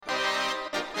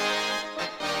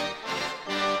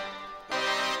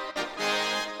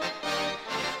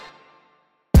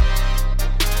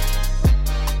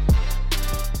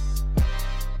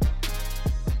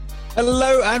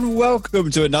Hello and welcome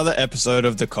to another episode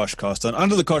of the Koshcast on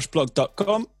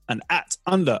underthekoshblog.com and at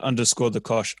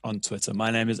 _the_Kosh on Twitter. My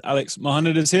name is Alex.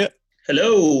 Mohammed is here.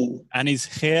 Hello. And he's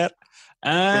here.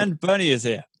 And Bernie is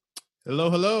here. Hello,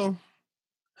 hello.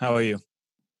 How are you?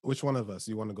 Which one of us?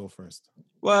 You want to go first?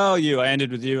 Well, you. I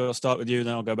ended with you. I'll start with you,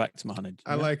 then I'll go back to Mohammed.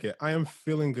 I like it. I am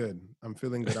feeling good. I'm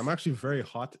feeling good. I'm actually very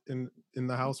hot in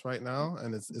the house right now,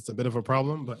 and it's a bit of a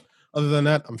problem. But other than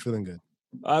that, I'm feeling good.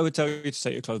 I would tell you to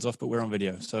take your clothes off, but we're on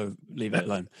video, so leave it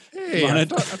alone. Hey, I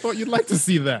thought you'd like to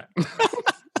see that.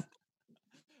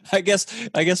 I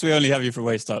guess we only have you for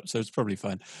waist up, so it's probably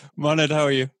fine. Mohammed, how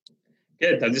are you?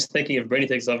 Good. I'm just thinking if Bernie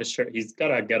takes off his shirt, he's got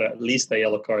to get at least a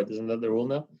yellow card. Isn't that the rule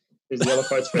now? There's yellow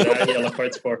cards for that, yellow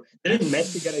cards for... Didn't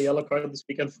Messi get a yellow card this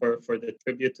weekend for the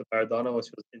tribute to Maradona, which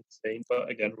was insane? But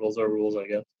again, rules are rules, I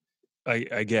guess.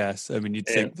 I guess. I mean, you'd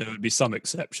think there would be some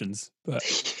exceptions, but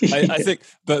I think.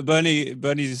 But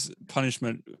Bernie's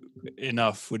punishment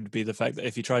enough would be the fact that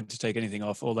if he tried to take anything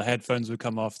off, all the headphones would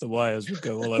come off, the wires would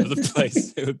go all over the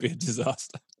place. It would be a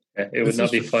disaster. Yeah, it would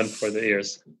not be fun for the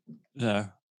ears. No.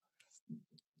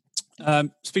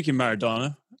 Speaking of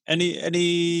Maradona,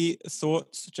 any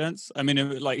thoughts, gents? I mean,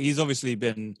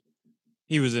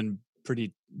 he was in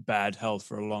pretty bad health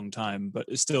for a long time, but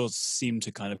it still seemed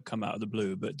to kind of come out of the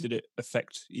blue. But did it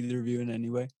affect either of you in any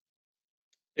way?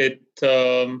 It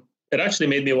actually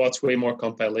made me watch way more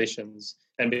compilations,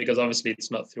 and because obviously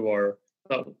it's not through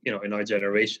in our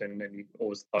generation, and you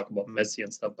always talk about Messi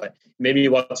and stuff, but it made me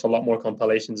watch a lot more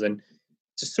compilations, and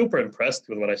just super impressed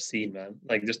with what I've seen, man.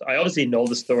 Like, just I obviously know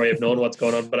the story, I've known what's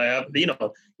going on, but I have, the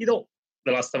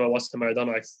last time I watched the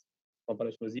Maradona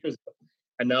compilation was years ago.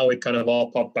 And now it kind of all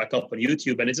popped back up on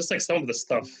YouTube, and it's just like some of the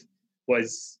stuff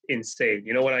was insane.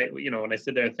 When I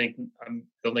sit there and think, I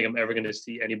don't think I'm ever going to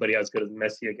see anybody as good as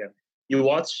Messi again. You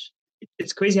watch,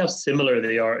 it's crazy how similar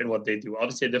they are in what they do.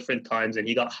 Obviously at different times, and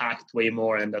he got hacked way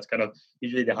more, and that's kind of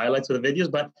usually the highlights of the videos.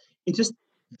 But it's just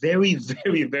very,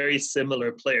 very, very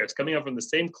similar players coming up from the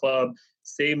same club,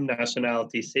 same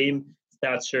nationality, same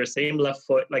stature, same left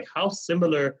foot. Like, how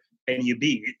similar can you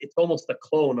be? It's almost a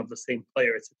clone of the same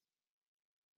player. It's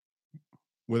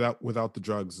without the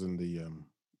drugs and the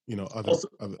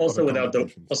also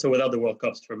without the World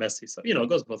Cups for Messi, so it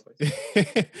goes both ways.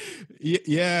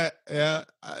 yeah.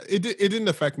 It didn't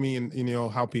affect me in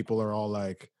how people are all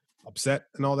like upset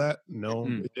and all that. No,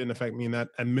 It didn't affect me in that,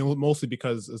 and mostly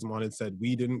because, as Mohammed said,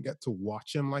 we didn't get to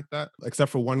watch him like that,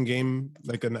 except for one game,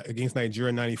 like against Nigeria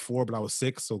in '94. But I was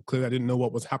 6, so clearly I didn't know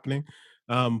what was happening.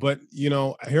 But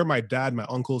I hear my dad, my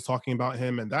uncles talking about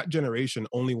him, and that generation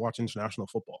only watched international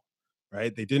football.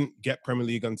 Right? They didn't get Premier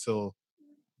League until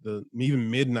the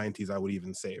even mid 90s, I would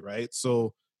even say, right?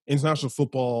 So international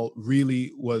football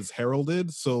really was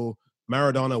heralded. So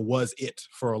Maradona was it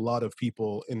for a lot of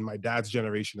people in my dad's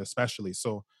generation, especially.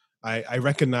 So I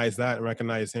recognize that and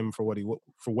recognize him for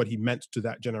what he meant to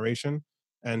that generation.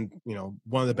 And,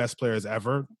 one of the best players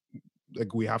ever.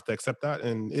 Like, we have to accept that.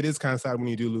 And it is kind of sad when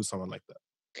you do lose someone like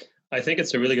that. I think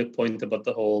it's a really good point about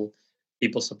the whole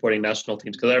people supporting national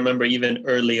teams, because I remember even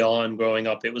early on growing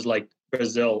up, it was like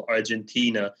Brazil,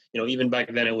 Argentina, even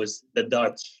back then it was the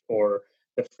Dutch or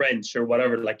the French or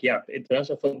whatever. Like, yeah,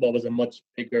 international football was a much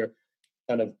bigger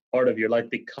kind of part of your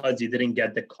life because you didn't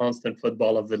get the constant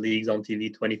football of the leagues on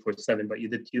TV 24/7, but you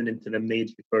did tune into the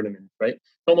major tournaments, right?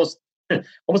 Almost a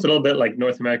little bit like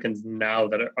North Americans now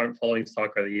that aren't following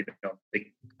soccer.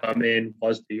 They come in,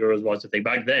 watch the Euros, watch the thing.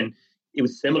 Back then, it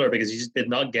was similar because you just did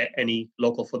not get any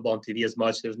local football on TV as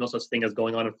much. There was no such thing as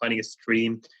going on and finding a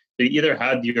stream. So you either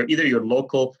had your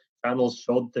local channels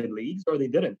showed the leagues or they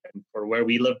didn't. And for where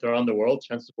we lived around the world,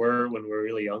 chances were when we were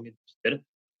really young, it just didn't.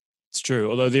 It's true.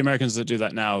 Although the Americans that do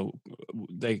that now,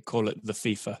 they call it the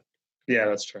FIFA. Yeah,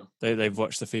 that's true. They've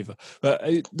watched the FIFA. But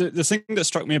the thing that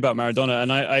struck me about Maradona,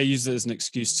 and I use it as an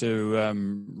excuse to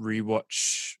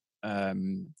rewatch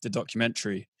the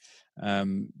documentary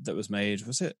that was made.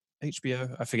 Was it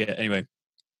HBO? I forget. Anyway,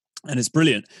 and it's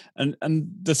brilliant. And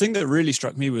the thing that really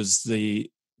struck me was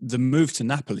the move to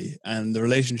Napoli and the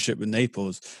relationship with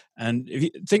Naples. And if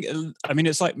you think, I mean,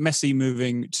 it's like Messi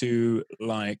moving to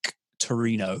like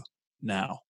Torino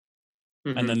now,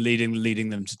 and then leading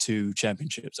them to 2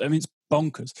 championships. I mean, it's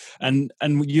bonkers. And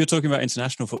you're talking about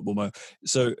international football, Mo.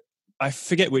 So I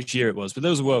forget which year it was, but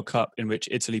there was a World Cup in which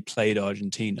Italy played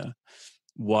Argentina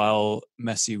while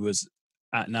Messi was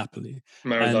at Napoli.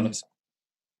 Maradona.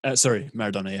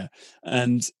 Maradona, yeah.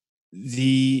 And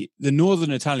the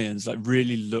northern Italians like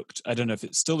really looked, I don't know if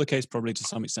it's still the case, probably to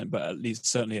some extent, but at least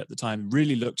certainly at the time,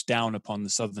 really looked down upon the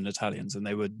southern Italians. And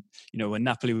they would, when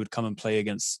Napoli would come and play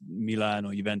against Milan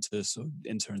or Juventus or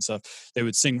Inter and stuff, they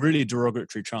would sing really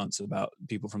derogatory chants about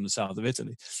people from the south of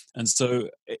Italy. And so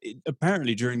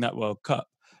apparently during that World Cup,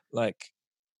 like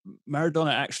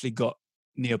Maradona actually got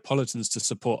Neapolitans to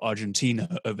support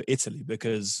Argentina over Italy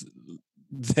because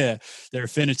their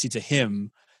affinity to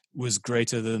him was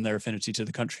greater than their affinity to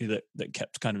the country that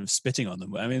kept kind of spitting on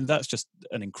them. I mean, that's just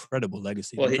an incredible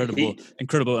legacy,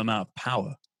 incredible amount of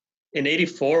power. In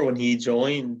 '84, when he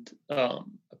joined,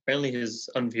 apparently his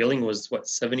unveiling was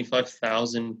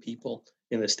 75,000 people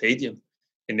in the stadium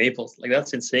in Naples. Like,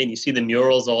 that's insane. You see the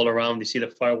murals all around. You see the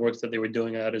fireworks that they were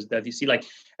doing at his death. You see,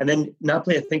 and then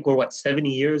Napoli, I think, were 70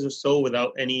 years or so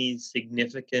without any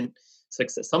significant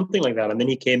success, something like that. And then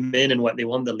he came in and they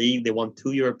won the league. They won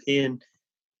 2 European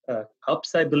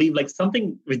cups, I believe,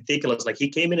 something ridiculous. He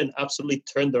came in and absolutely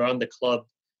turned around the club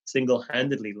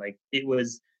single-handedly. It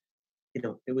was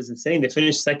insane. They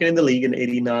finished second in the league in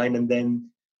 '89, and then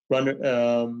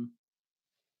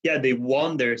they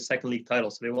won their second league title.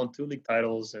 So they won 2 league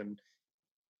titles and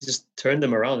just turned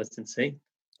them around. It's insane.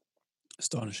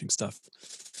 Astonishing stuff.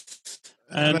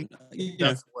 And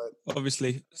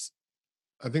obviously,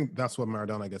 I think that's what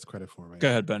Maradona gets credit for, right? Go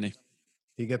ahead, Bernie.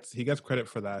 He gets credit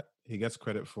for that. He gets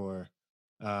credit for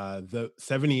the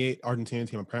 '78 Argentinian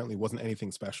team apparently wasn't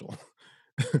anything special.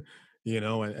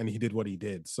 And he did what he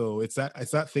did. So it's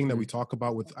that thing that we talk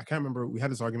about with, I can't remember, we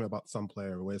had this argument about some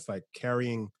player where it's like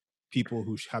carrying people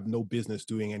who have no business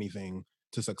doing anything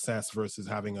to success versus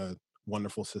having a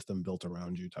wonderful system built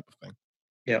around you type of thing.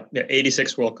 Yeah.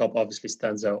 86 World Cup obviously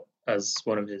stands out as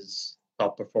one of his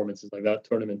top performances. That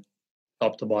tournament,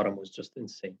 top to bottom, was just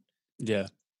insane. Yeah.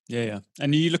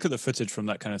 And you look at the footage from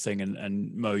that kind of thing,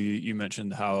 and Mo, you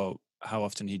mentioned how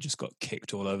often he just got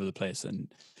kicked all over the place, and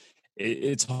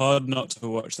it's hard not to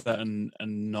watch that and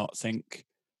not think.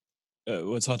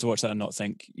 It's hard to watch that and not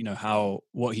think,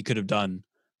 what he could have done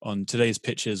on today's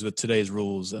pitches with today's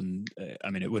rules, and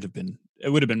it would have been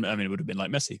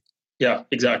like Messi. Yeah,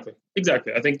 exactly.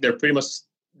 I think they're pretty much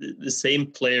the same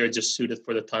player, just suited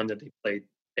for the time that they played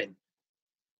in,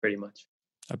 pretty much.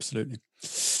 Absolutely.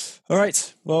 All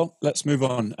right. Well, let's move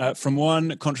on from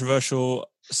one controversial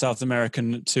South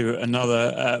American to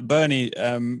another. Bernie,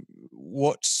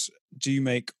 what do you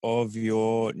make of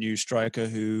your new striker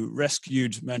who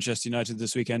rescued Manchester United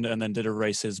this weekend and then did a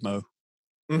racismo?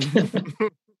 I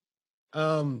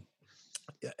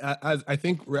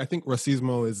think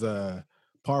racismo is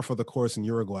par for the course in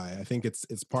Uruguay. I think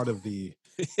it's part of the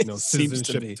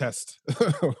citizenship test.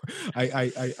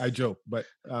 I joke, but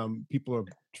people are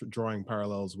drawing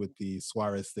parallels with the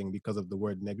Suarez thing because of the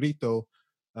word negrito,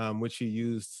 which he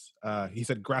used. He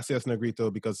said gracias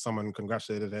negrito because someone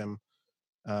congratulated him.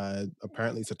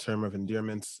 Apparently it's a term of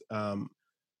endearment.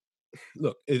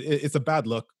 Look, it's a bad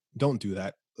look. Don't do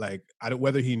that.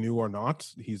 Whether he knew or not,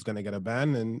 he's going to get a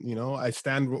ban. And, I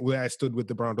stand where I stood with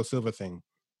the Bernardo Silva thing.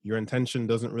 Your intention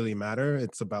doesn't really matter.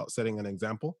 It's about setting an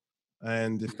example.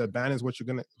 And if the ban is what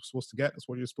you're supposed to get, that's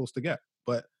what you're supposed to get.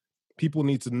 But people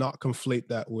need to not conflate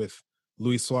that with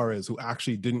Luis Suarez, who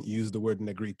actually didn't use the word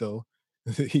negrito.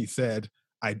 He said,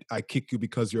 I kick you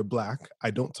because you're black.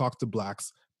 I don't talk to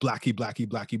blacks. Blackie, blackie,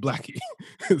 blackie, blackie.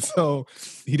 So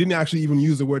he didn't actually even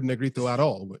use the word negrito at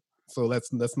all. So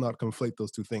let's not conflate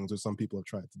those two things, which some people have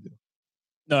tried to do.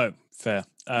 No, fair.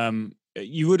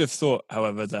 You would have thought,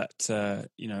 however, that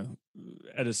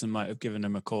Edison might have given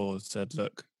him a call and said,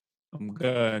 "Look, I'm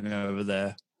going over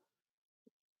there.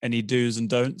 Any do's and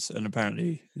don'ts?" And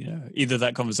apparently, either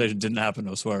that conversation didn't happen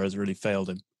or Suarez really failed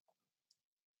him.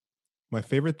 My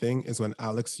favorite thing is when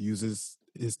Alex uses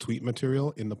his tweet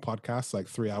material in the podcast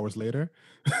 3 hours later.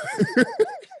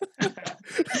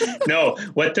 No,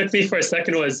 what took me for a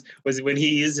second was when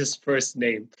he used his first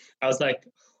name. I was like,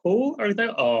 who are they?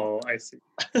 Oh, I see.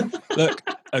 Look,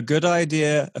 a good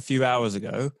idea a few hours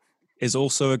ago is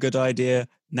also a good idea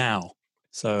now.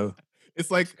 So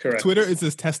it's like correct. Twitter is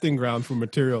this testing ground for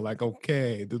material.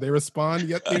 Okay, do they respond?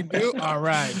 Yep, they do. All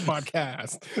right,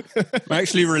 podcast. I'm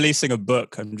actually releasing a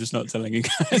book. I'm just not telling you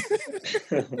guys.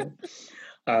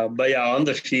 But yeah, on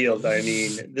the field,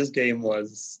 this game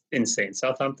was insane.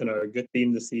 Southampton are a good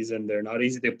team this season. They're not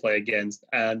easy to play against.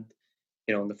 And,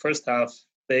 in the first half,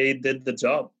 they did the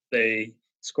job. They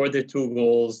scored their 2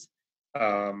 goals.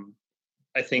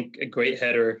 I think a great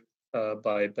header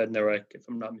by Bednarek, if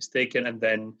I'm not mistaken. And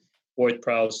then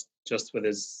Ward-Prowse just with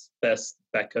his best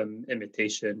Beckham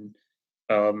imitation.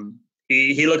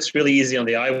 He looks really easy on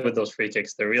the eye with those free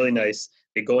kicks. They're really nice.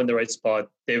 They go in the right spot.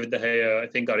 David De Gea, I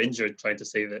think, got injured trying to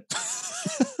save it.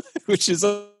 which is,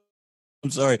 I'm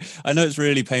sorry, I know it's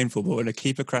really painful, but when a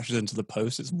keeper crashes into the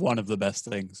post, it's one of the best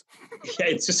things. Yeah,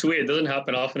 it's just weird. It doesn't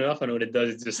happen often enough, and when it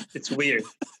does, it's weird.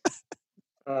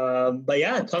 But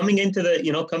yeah, coming into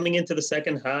the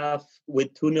second half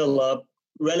with 2-0 up,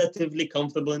 relatively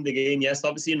comfortable in the game. Yes,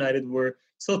 obviously United were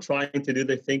still trying to do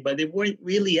their thing, but they weren't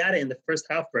really at it in the first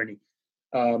half, Bernie.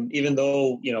 Even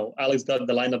though Alex got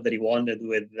the lineup that he wanted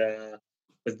with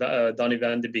Donny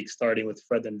van de Beek starting with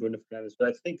Fred and Bruno Fernandes, but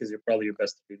I think is probably your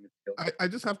best midfield. I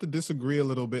just have to disagree a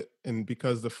little bit, and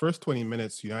because the first 20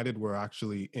 minutes, United were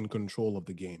actually in control of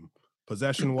the game,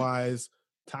 possession wise,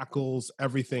 tackles,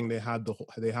 everything. They had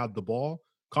the ball.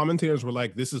 Commentators were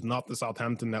like, "This is not the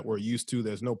Southampton that we're used to.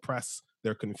 There's no press.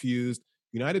 They're confused."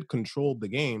 United controlled the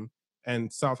game,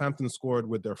 and Southampton scored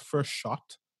with their first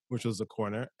shot, which was a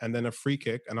corner, and then a free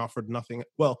kick, and offered nothing.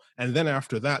 Well, and then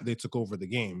after that, they took over the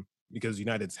game because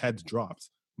United's heads dropped.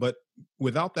 But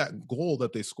without that goal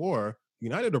that they score,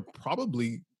 United are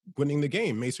probably winning the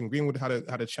game. Mason Greenwood had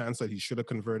a chance that he should have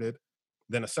converted.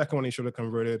 Then a second one he should have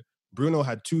converted. Bruno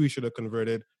had two he should have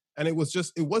converted. And it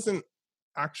wasn't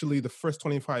actually the first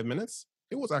 25 minutes.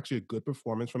 It was actually a good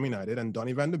performance from United. And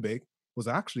Donny van de Beek was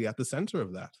actually at the center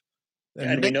of that.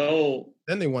 And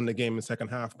then they won the game in the second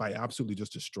half by absolutely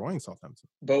just destroying Southampton.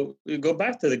 But we go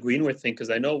back to the Greenwood thing, because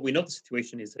we know the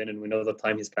situation he's in, and we know the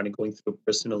time he's kind of going through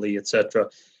personally, etc.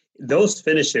 Those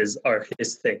finishes are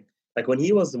his thing. Like when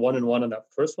he was the 1-on-1 on that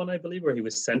first one, I believe, where he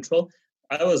was central,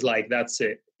 I was like, that's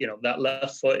it. That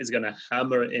left foot is going to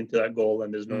hammer into that goal,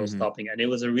 and there's no stopping. And it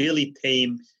was a really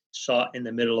tame shot in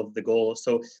the middle of the goal.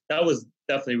 So that was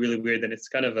definitely really weird. And it's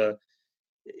kind of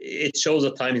it shows the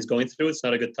time he's going through. It's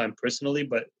not a good time personally,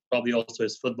 but probably also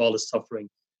his football is suffering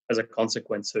as a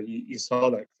consequence. So you saw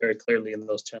that very clearly in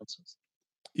those chances.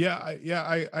 Yeah,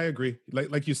 I agree.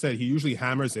 Like you said, he usually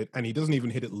hammers it, and he doesn't even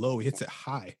hit it low. He hits it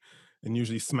high, and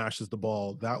usually smashes the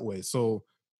ball that way. So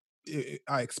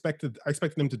I expected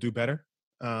him to do better.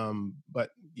 But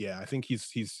yeah, I think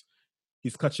he's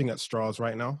clutching at straws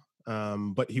right now.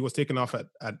 But he was taken off at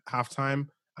halftime,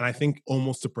 and I think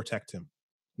almost to protect him.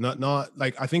 Not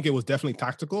like, I think it was definitely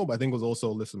tactical, but I think it was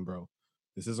also, listen, bro,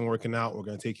 this isn't working out. We're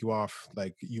gonna take you off.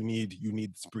 Like you need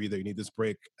this breather, you need this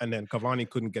break. And then Cavani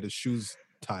couldn't get his shoes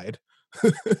tied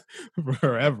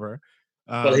forever.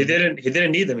 Well, he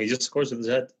didn't need them. He just scores with his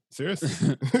head.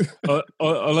 Seriously.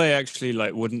 Ole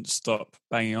actually wouldn't stop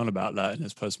banging on about that in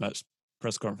his post-match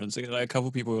press conference. Like a couple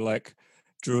of people were like,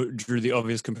 drew the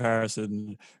obvious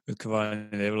comparison with Cavani.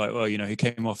 They were like, well, he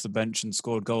came off the bench and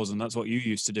scored goals, and that's what you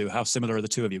used to do. How similar are the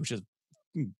two of you? Which is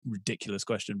a ridiculous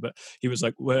question. But he was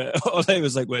like, Ole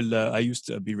was like, well, I used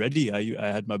to be ready. I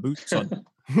had my boots on.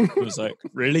 I was like,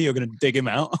 really? You're going to dig him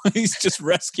out? He's just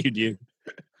rescued you.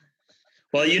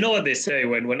 Well, you know what they say,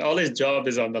 when all his job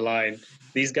is on the line,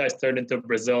 these guys turn into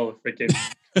Brazil freaking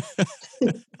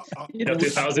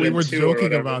 2002. We were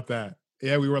joking about that.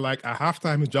 Yeah, we were like, at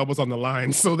halftime, his job was on the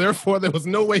line. So therefore, there was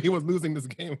no way he was losing this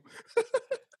game.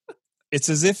 It's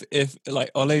as if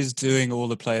Ole's doing all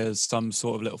the players some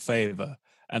sort of little favor,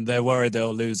 and they're worried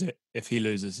they'll lose it if he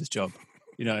loses his job.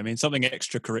 You know what I mean? Something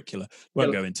extracurricular.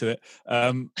 Won't go into it.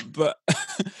 But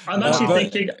I'm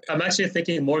actually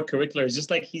thinking more curricular. It's just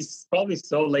like he's probably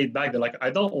so laid back. They're like, I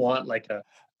don't want like a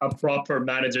proper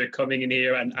manager coming in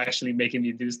here and actually making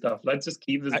me do stuff. Let's just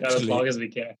keep this guy as long as we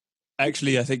can.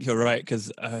 Actually, I think you're right,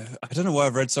 because I don't know why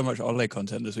I've read so much Ole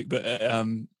content this week, but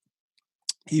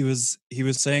he was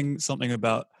saying something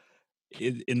about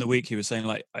in the week. He was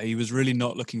saying he was really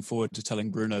not looking forward to telling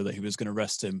Bruno that he was going to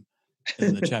rest him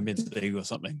in the Champions League or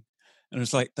something, and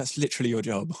it's like, that's literally your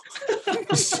job.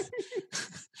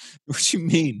 What do you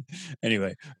mean?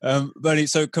 Anyway, Bernie,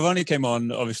 so Cavani came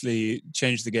on, obviously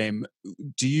changed the game.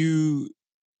 Do you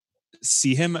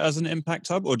see him as an impact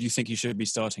hub, or do you think he should be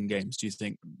starting games? Do you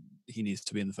think he needs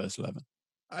to be in the first 11?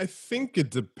 I think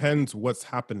it depends what's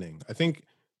happening. I think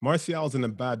Martial's in a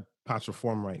bad patch of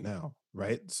form right now,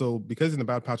 right? So because he's in a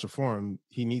bad patch of form,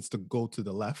 he needs to go to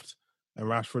the left, and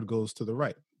Rashford goes to the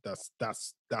right.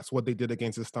 That's what they did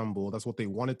against Istanbul. That's what they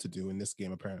wanted to do in this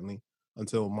game, apparently,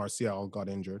 until Martial got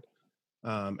injured.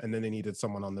 And then they needed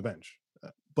someone on the bench.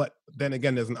 But then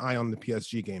again, there's an eye on the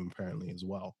PSG game, apparently, as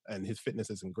well. And his fitness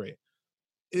isn't great.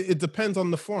 It depends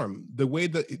on the form. The way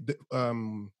that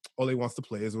Ole wants to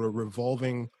play is a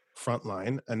revolving front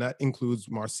line, and that includes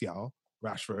Martial,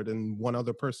 Rashford, and one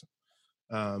other person.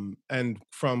 And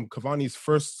from Bruno's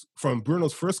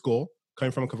first goal,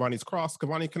 coming from Cavani's cross,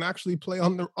 Cavani can actually play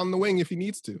on the wing if he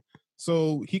needs to.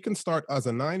 So he can start as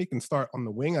a 9. He can start on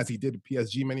the wing, as he did at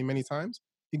PSG many, many times.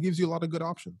 He gives you a lot of good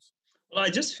options. Well, I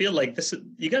just feel like this is,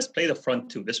 you guys play the front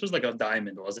two. This was like a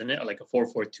diamond, wasn't it? Like a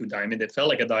 4-4-2 diamond. It felt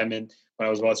like a diamond when I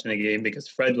was watching the game because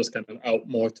Fred was kind of out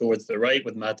more towards the right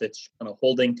with Matic kind of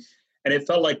holding. And it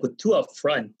felt like with two up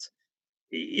front,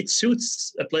 it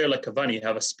suits a player like Cavani. You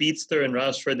have a speedster in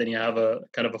Rashford, and you have a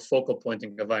kind of a focal point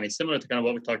in Cavani, similar to kind of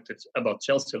what we talked about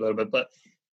Chelsea a little bit. But,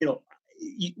 you know,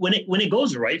 when it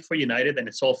goes right for United and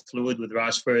it's all fluid with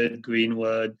Rashford,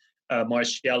 Greenwood,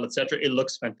 Martial, etc., it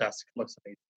looks fantastic. It looks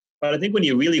amazing. But I think when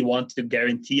you really want to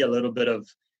guarantee a little bit of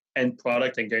end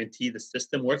product and guarantee the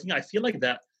system working, I feel like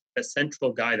that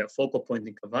central guy, that focal point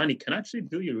in Cavani, can actually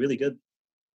do you really good.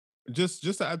 Just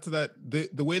to add to that,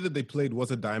 the way that they played was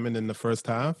a diamond in the first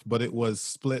half, but it was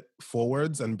split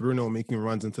forwards and Bruno making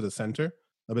runs into the center,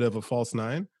 a bit of a false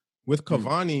nine. With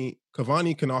Cavani,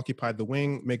 Cavani can occupy the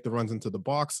wing, make the runs into the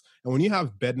box, and when you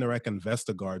have Bednarek and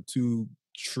Vestergaard, two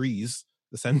trees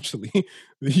essentially,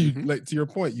 you, like to your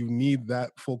point, you need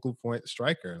that focal point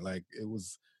striker. Like it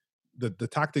was the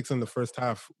tactics in the first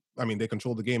half. I mean, they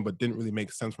controlled the game, but didn't really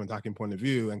make sense from an attacking point of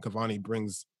view. And Cavani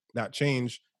brings that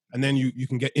change, and then you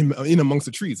can get in amongst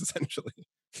the trees essentially.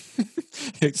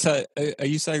 So, are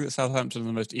you saying that Southampton are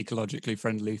the most ecologically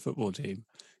friendly football team?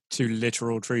 Two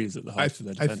literal trees at the height of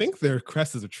their defense. I think their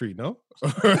crest is a tree. No,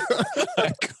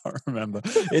 I can't remember.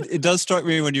 It does strike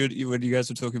me when you guys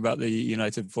were talking about the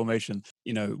United formation.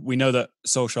 You know, we know that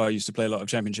Solskjaer used to play a lot of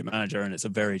Championship Manager, and it's a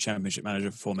very Championship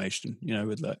Manager formation. You know,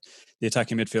 with like the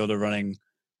attacking midfielder running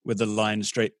with the line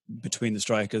straight between the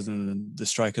strikers, and the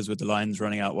strikers with the lines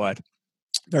running out wide.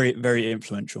 Very, very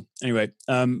influential. Anyway,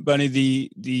 Bernie,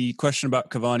 the question about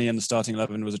Cavani and the starting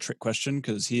 11 was a trick question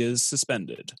because he is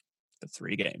suspended for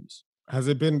 3 games. Has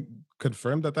it been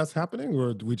confirmed that that's happening,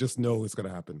 or do we just know it's going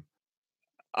to happen?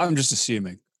 I'm just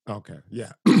assuming. Okay,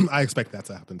 yeah. I expect that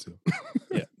to happen too.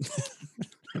 Yeah.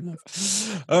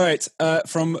 All right.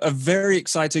 From a very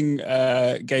exciting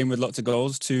game with lots of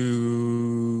goals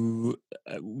to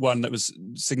one that was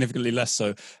significantly less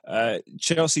so.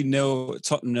 Chelsea 0,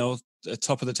 Tottenham 0. A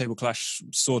top of the table clash,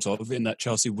 sort of, in that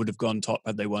Chelsea would have gone top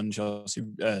had they won. Chelsea,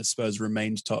 Spurs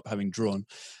remained top, having drawn.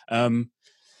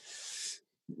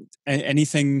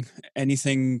 Anything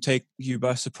take you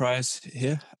by surprise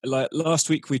here? Like last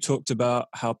week, we talked about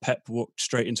how Pep walked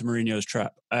straight into Mourinho's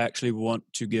trap. I actually want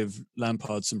to give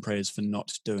Lampard some praise for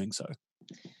not doing so.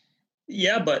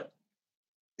 Yeah, but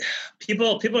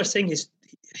people are saying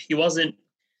he wasn't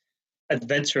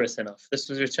adventurous enough. This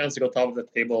was your chance to go top of the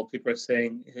table. People are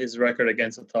saying his record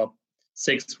against the top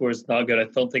 6 was not good. I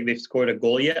don't think they've scored a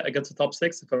goal yet against the top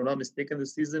 6, if I'm not mistaken,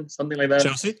 this season. Something like that.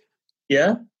 Chelsea?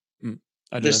 Yeah.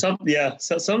 There's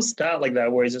some stat like that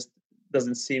where he just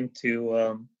doesn't seem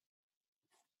to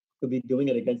be doing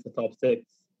it against the top 6.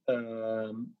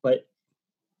 But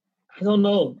I don't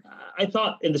know. I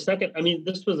thought in the second, I mean,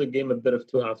 this was a game a bit of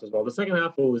 2 halves as well. The second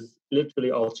half was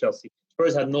literally all Chelsea.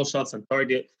 Spurs had no shots on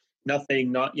target.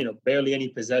 Nothing, barely any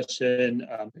possession,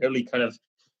 barely kind of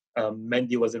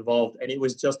Mendy was involved, and it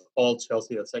was just all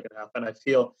Chelsea the second half. And I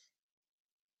feel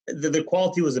the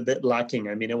quality was a bit lacking.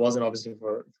 I mean, it wasn't obviously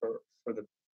for the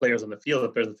players on the field. The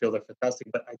players on the field are fantastic,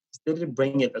 but I still didn't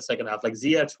bring it the second half. Like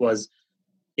Ziyech was,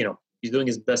 he's doing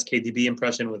his best KDB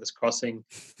impression with his crossing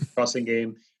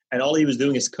game, and all he was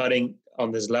doing is cutting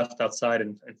on his left outside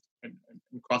and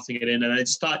crossing it in. And I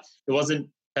just thought it wasn't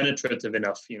penetrative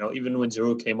enough, even when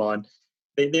Giroud came on.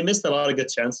 They missed a lot of good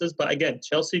chances, but again,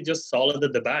 Chelsea just solid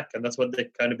at the back, and that's what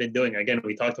they've kind of been doing. Again,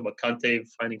 we talked about Kante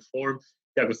finding form,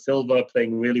 Thiago Silva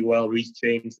playing really well, Reece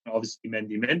James, and obviously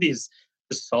Mendy. Mendy is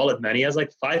just solid, man. He has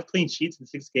like 5 clean sheets in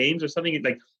 6 games or something,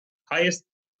 like highest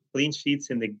clean sheets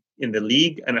in the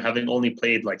league, and having only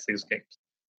played like 6 games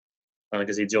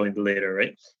because he joined later,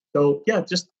 right? So yeah,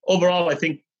 just overall, I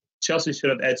think Chelsea should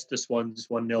have edged this one, just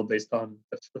 1-0 based on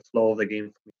the flow of the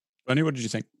game. Benny, what did you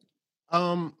think?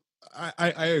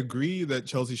 I agree that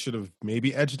Chelsea should have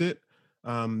maybe edged it.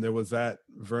 There was that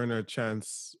Werner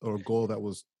chance or goal that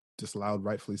was disallowed,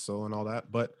 rightfully so, and all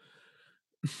that. But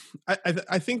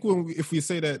I think if we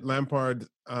say that Lampard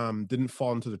didn't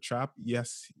fall into the trap,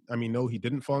 yes, I mean no, he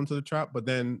didn't fall into the trap. But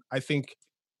then I think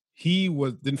he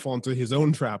didn't fall into his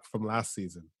own trap from last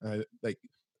season. Like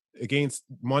against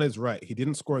Mon is right, he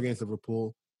didn't score against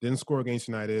Liverpool, didn't score against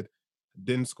United,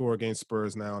 didn't score against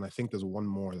Spurs now, and I think there's one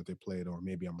more that they played, or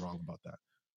maybe I'm wrong about that.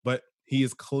 But he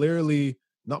is clearly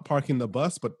not parking the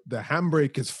bus, but the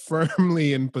handbrake is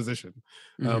firmly in position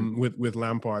with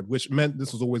Lampard, which meant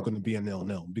this was always going to be a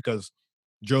 0-0 because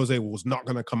Jose was not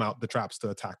going to come out the traps to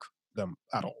attack them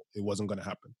at all. It wasn't going to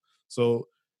happen. So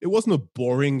it wasn't a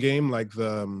boring game like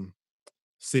the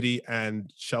City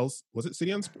and Chelsea. Was it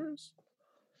City and Spurs?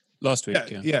 Last week,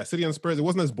 Yeah, City and Spurs. It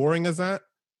wasn't as boring as that,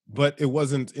 but it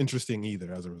wasn't interesting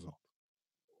either as a result.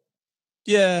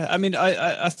 Yeah, I mean,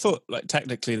 I thought like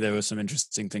technically there were some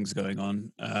interesting things going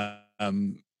on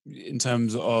in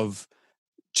terms of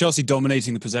Chelsea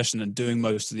dominating the possession and doing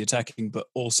most of the attacking, but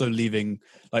also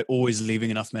always leaving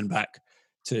enough men back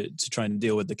to try and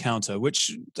deal with the counter,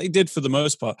 which they did for the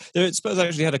most part. Spurs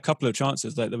actually had a couple of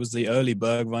chances. Like there was the early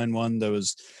Bergwijn one. There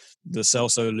was the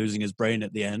Celso losing his brain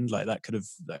at the end. Like that could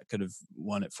have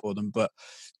won it for them. But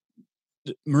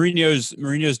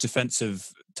Mourinho's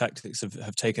defensive tactics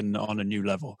have taken on a new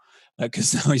level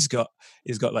because now he's got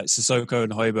like Sissoko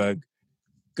and Højbjerg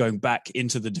going back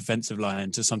into the defensive line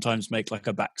to sometimes make like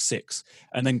a back six,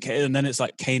 and then it's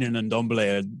like Kane and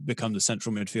Ndombele become the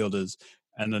central midfielders,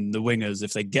 and then the wingers,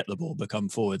 if they get the ball, become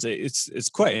forwards. It's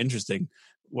quite interesting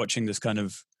watching this kind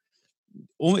of.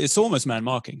 It's almost man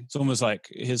marking. It's almost like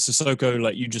here's Sissoko,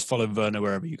 like you just follow Werner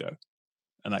wherever you go,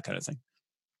 and that kind of thing.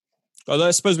 Although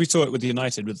I suppose we saw it with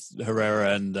United with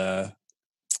Herrera and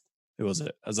who was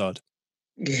it? Hazard.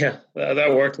 Yeah,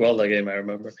 that worked well that game, I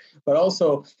remember. But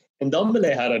also,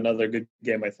 Ndombele had another good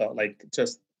game, I thought. Like,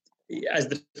 just as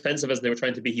defensive as they were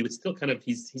trying to be, he would still kind of,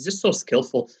 he's just so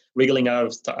skillful, wriggling out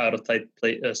of tight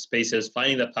spaces,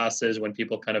 finding the passes when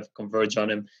people kind of converge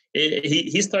on him.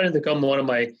 He's starting to become one of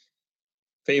my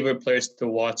favorite players to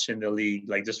watch in the league,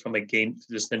 like just from a game,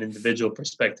 just an individual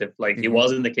perspective. Like he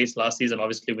wasn't the case last season.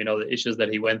 Obviously, we know the issues that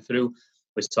he went through.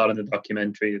 We saw it in the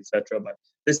documentary, etc. But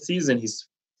this season, he's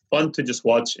fun to just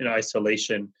watch in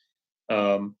isolation.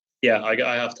 I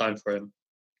have time for him.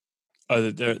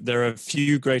 There are a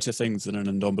few greater things than an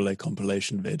Ndombele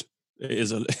compilation vid. It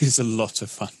is a lot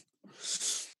of fun.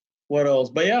 What else?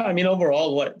 But yeah, I mean,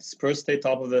 overall, Spurs stay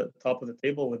top of the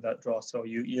table with that draw. So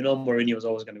you know Mourinho was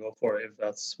always going to go for it if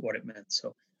that's what it meant.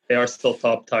 So they are still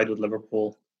top, tied with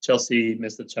Liverpool. Chelsea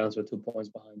missed the chance with 2 points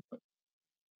behind.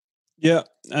 Yeah,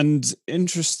 and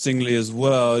interestingly as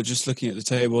well, just looking at the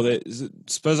table,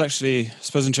 Spurs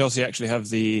and Chelsea actually have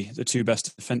the two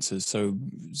best defences. So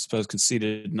Spurs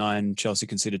conceded 9, Chelsea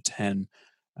conceded 10.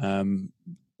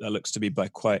 That looks to be by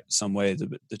quite some way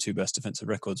the two best defensive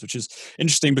records, which is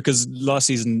interesting because last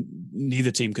season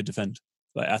neither team could defend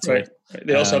at all.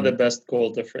 They also have the best goal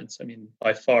difference. I mean,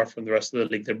 by far from the rest of the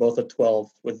league. They're both at 12,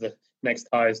 with the next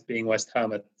highest being West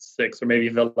Ham at 6, or maybe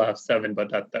Villa have 7. But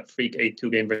that freak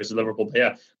 8-2 game versus Liverpool. But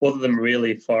yeah, both of them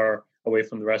really far away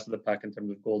from the rest of the pack in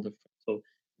terms of goal difference. So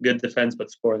good defense,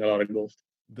 but scoring a lot of goals.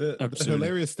 The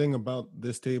hilarious thing about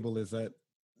this table is that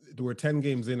we're 10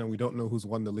 games in and we don't know who's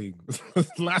won the league.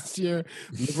 Last year,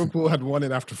 Liverpool had won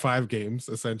it after 5 games,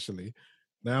 essentially.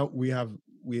 Now we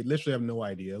literally have no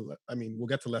idea. I mean, we'll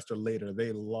get to Leicester later.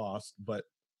 They lost, but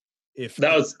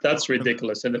that's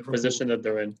ridiculous in the position that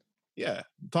they're in. Yeah,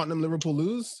 Tottenham, Liverpool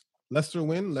lose, Leicester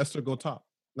win, Leicester go top.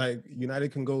 Like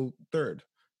United can go third.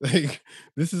 Like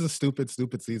this is a stupid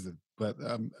season, but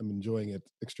I'm enjoying it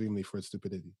extremely for its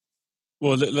stupidity.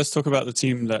 Well, let's talk about the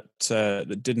team that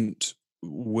didn't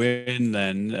win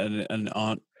then and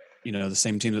aren't the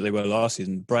same team that they were last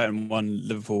season. Brighton won,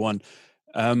 Liverpool won.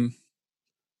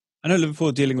 I know Liverpool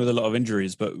are dealing with a lot of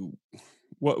injuries, but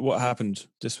what happened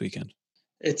this weekend?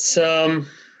 It's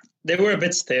they were a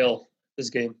bit stale this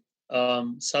game.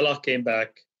 Salah came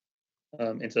back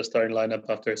into the starting lineup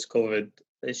after his COVID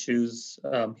issues.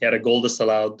 He had a goal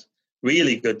disallowed,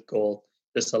 really good goal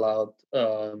disallowed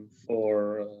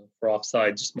for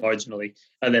offside, just marginally,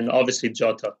 and then obviously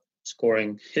Jota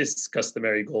scoring his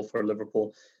customary goal for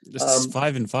Liverpool. It's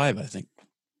 5 and 5, I think.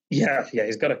 Yeah,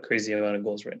 he's got a crazy amount of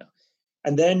goals right now.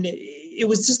 And then it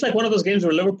was just like one of those games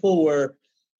where Liverpool were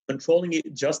controlling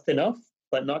it just enough,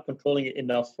 but not controlling it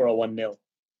enough for a 1-0.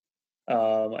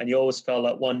 And you always felt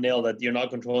at 1-0 that you're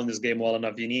not controlling this game well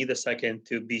enough. You need a second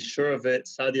to be sure of it.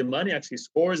 Sadio Mane actually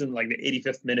scores in like the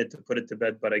 85th minute to put it to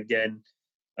bed, but again,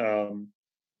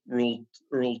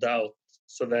 ruled out.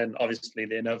 So then obviously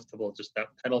the inevitable, just that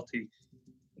penalty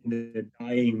in the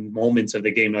dying moments of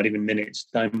the game, not even minutes,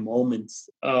 dying moments.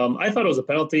 I thought it was a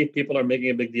penalty. People are making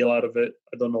a big deal out of it.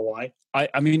 I don't know why. I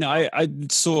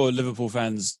saw Liverpool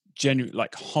fans genuinely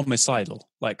like homicidal,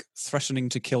 like threatening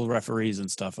to kill referees and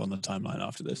stuff on the timeline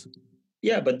after this.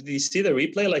 Yeah, but do you see the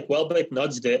replay? Like Welbeck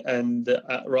nudged it and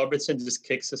Robertson just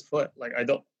kicks his foot. Like I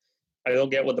don't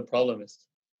get what the problem is.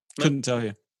 Couldn't tell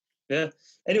you. Yeah.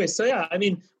 Anyway, so yeah, I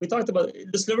mean, we talked about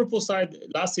this Liverpool side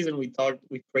last season. We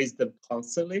praised them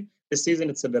constantly. This season,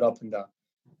 it's a bit up and down.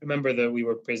 Remember that we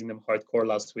were praising them hardcore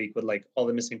last week with like all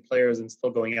the missing players and still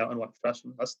going out and fresh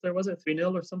from Leicester. Was it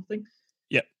 3-0 or something?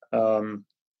 Yeah.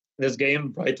 This game,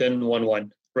 Brighton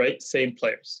 1-1, right? Same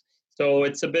players. So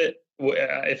it's a bit,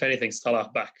 if anything, Salah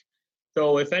back.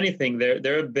 So if anything,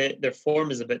 their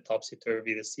form is a bit topsy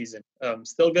turvy this season.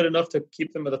 Still good enough to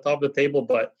keep them at the top of the table,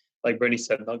 but like Bernie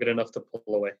said, not good enough to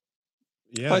pull away.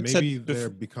 Yeah, maybe they're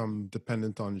become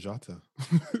dependent on Jota.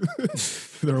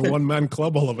 They're a one-man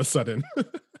club all of a sudden.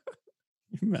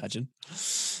 Imagine.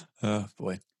 Oh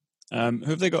boy. Who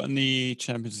have they got in the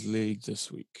Champions League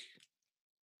this week?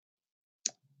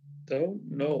 Don't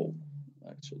know,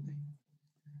 actually.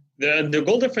 The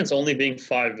goal difference only being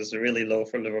 5 is really low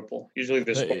for Liverpool. Usually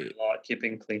they're scoring a lot,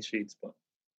 keeping clean sheets. But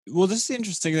well, this is the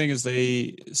interesting thing is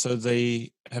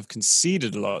they have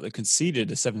conceded a lot. They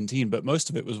conceded a 17, but most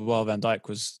of it was while Van Dijk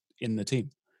was in the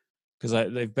team, because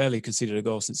they've barely conceded a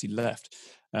goal since he left,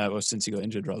 or since he got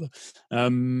injured rather.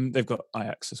 They've got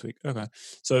Ajax this week. Okay,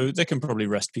 so they can probably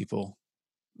rest people.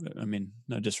 I mean,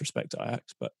 no disrespect to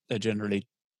Ajax, but they're generally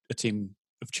a team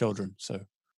of children. So,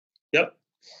 yep.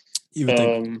 You would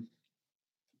think.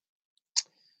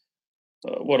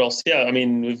 What else? Yeah, I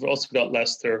mean, we've also got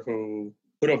Leicester, who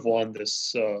could have won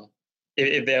this.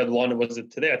 If they had won, was it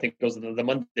today? I think it was the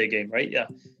Monday game, right? Yeah.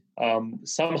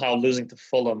 Somehow losing to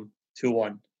Fulham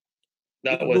 2-1.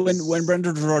 That was when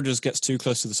Brendan Rodgers gets too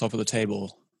close to the top of the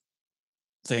table,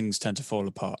 things tend to fall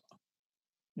apart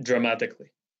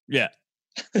dramatically. Yeah,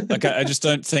 like I just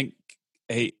don't think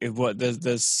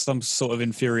there's some sort of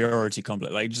inferiority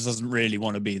complex. Like, he just doesn't really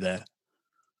want to be there.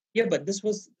 Yeah, but this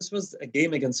was a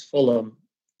game against Fulham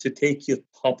to take you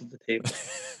top of the table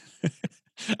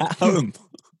at home.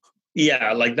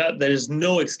 Yeah, like that. There's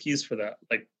no excuse for that.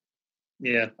 Like,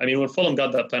 yeah, I mean, when Fulham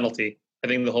got that penalty, I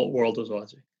think the whole world was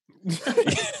watching.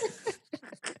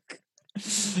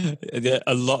 Yeah,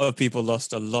 a lot of people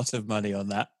lost a lot of money on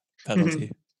that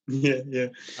penalty. Yeah.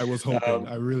 I was hoping.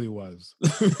 I really was.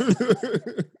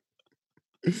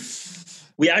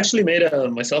 We actually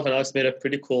myself and Alex made a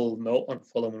pretty cool note on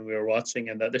Fulham when we were watching,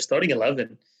 and that they're starting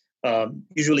 11.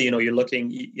 Usually, you're looking,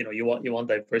 you want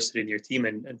diversity in your team,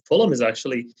 and Fulham is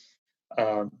actually,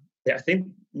 I think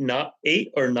not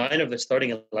 8 or 9 of the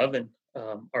starting 11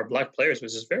 are black players,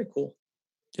 which is very cool.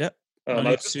 Yeah, I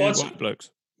was just watching.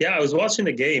 Yeah, I was watching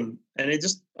the game, and I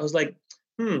was like,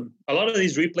 a lot of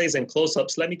these replays and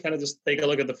close-ups, let me kind of just take a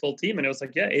look at the full team, and it was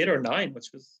like, 8 or 9,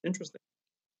 which was interesting.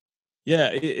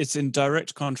 Yeah, it's in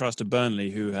direct contrast to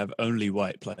Burnley, who have only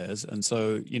white players, and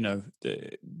so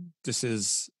this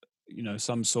is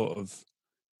some sort of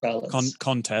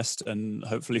contest, and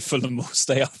hopefully Fulham will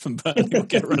stay up and Burnley will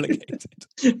get relegated.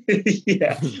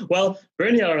 Yeah, well,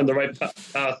 Burnley are on the right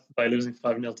path by losing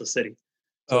 5-0 to City.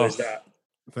 So there's that.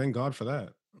 Thank God for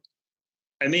that.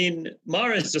 I mean,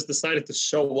 Mahrez just decided to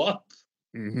show up.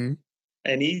 Mm-hmm.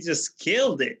 And he just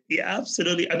killed it. He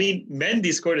absolutely. I mean,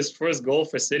 Mendy scored his first goal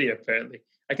for City, apparently.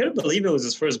 I couldn't believe it was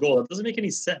his first goal. That doesn't make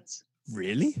any sense.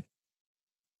 Really?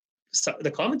 So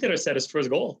the commentator said his first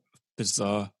goal.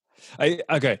 Bizarre. I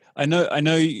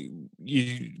know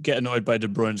you get annoyed by De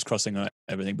Bruyne's crossing and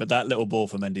everything, but that little ball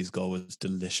for Mendy's goal was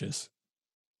delicious.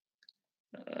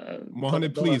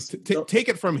 Mohamed, please take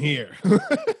it from here.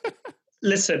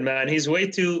 Listen, man, he's a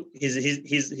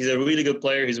really good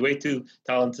player. He's way too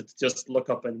talented to just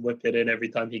look up and whip it in every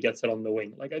time he gets it on the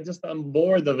wing. Like, I'm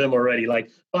bored of him already.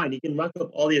 Like, fine, he can rack up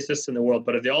all the assists in the world,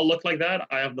 but if they all look like that,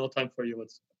 I have no time for you.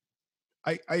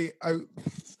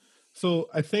 So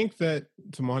I think that,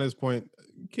 to Mohaned's point,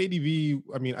 KDB,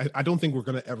 I mean, I don't think we're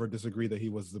going to ever disagree that he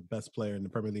was the best player in the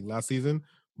Premier League last season,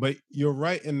 but you're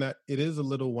right in that it is a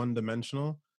little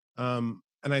one-dimensional. And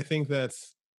I think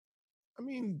that's,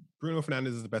 Bruno Fernandes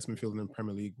is the best midfielder in the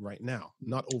Premier League right now.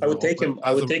 Not overall. I would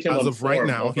take him as of right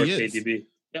now. He is. KDB.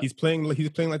 Yeah. He's playing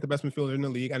like the best midfielder in the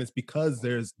league, and it's because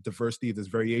there's diversity, there's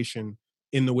variation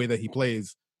in the way that he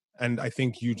plays. And I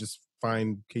think you just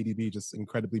find KDB just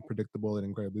incredibly predictable and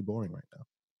incredibly boring right now.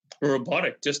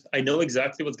 Robotic. Just, I know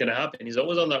exactly what's going to happen. He's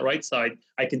always on that right side.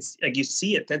 I can, like, you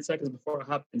see it 10 seconds before it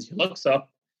happens. He looks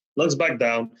up, looks back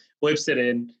down, whips it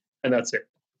in, and that's it.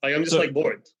 Like, I'm just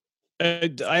bored.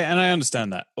 I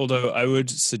understand that. Although I would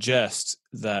suggest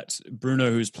that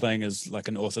Bruno, who's playing as like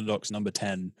an orthodox number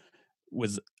 10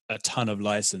 with a ton of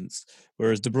license,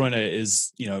 whereas De Bruyne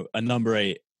is, a number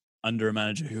 8 under a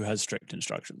manager who has strict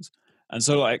instructions. And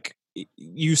so, like,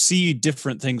 you see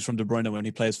different things from De Bruyne when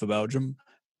he plays for Belgium.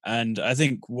 And I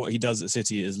think what he does at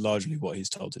City is largely what he's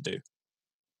told to do.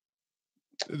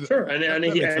 Sure, and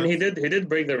he did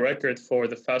break the record for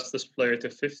the fastest player to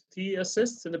 50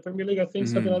 assists in the Premier League. I think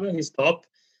something like that. He's top.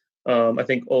 I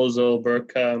think Ozil,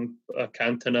 Bergkamp,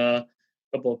 Cantona, a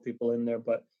couple of people in there,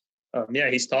 but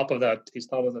he's top of that. He's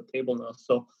top of the table now.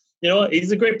 So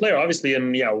he's a great player, obviously,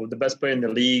 and the best player in the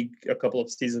league. A couple of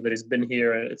seasons that he's been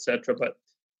here, etc. But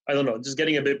I don't know, just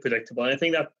getting a bit predictable. And I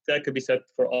think that could be said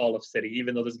for all of City,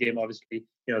 even though this game, obviously,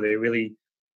 they really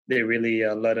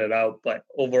let it out. But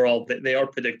overall, they are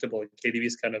predictable. KDB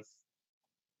is kind of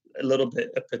a little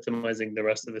bit epitomizing the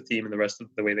rest of the team and the rest of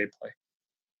the way they play.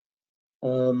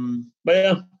 But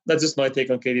yeah, that's just my take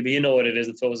on KDB. You know what it is.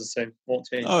 It's always the same. Won't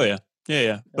change. Oh, yeah.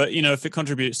 Yeah. But, if it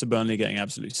contributes to Burnley getting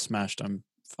absolutely smashed, I'm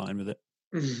fine with it.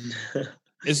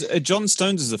 Is John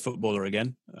Stones is a footballer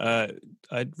again?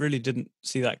 I really didn't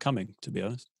see that coming, to be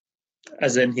honest.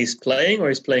 As in he's playing or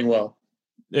he's playing well?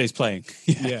 Yeah, he's playing.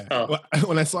 Yeah. Oh.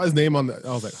 When I saw his name I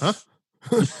was like, huh?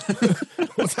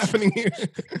 What's happening here?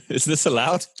 Is this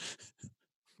allowed?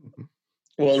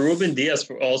 Well, Ruben Diaz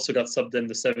also got subbed in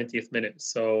the 70th minute,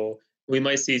 so we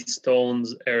might see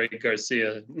Stones, Eric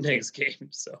Garcia next game.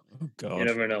 So you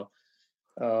never know.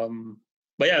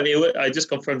 But yeah, I just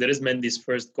confirmed it is Mendy's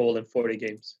first goal in 40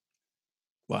 games.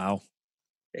 Wow.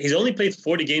 He's only played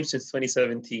 40 games since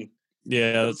 2017.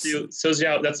 Yeah.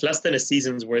 That's less than a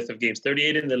season's worth of games.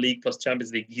 38 in the league plus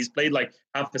Champions League. He's played like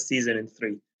half a season in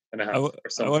 3.5 or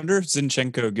something. I wonder if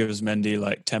Zinchenko gives Mendy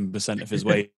like 10% of his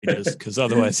wages, because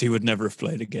otherwise he would never have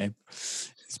played a game.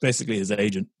 It's basically his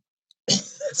agent.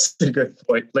 That's a good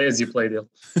point. Play as you play, deal.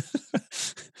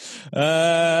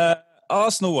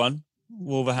 Arsenal 1,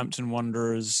 Wolverhampton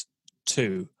Wanderers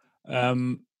 2.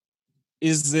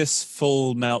 Is this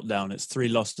full meltdown? It's 3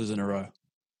 losses in a row.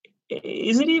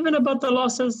 Is it even about the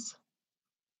losses?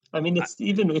 I mean, it's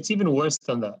even worse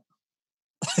than that.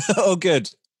 Oh, good.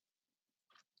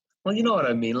 Well, you know what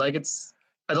I mean. Like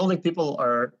I don't think people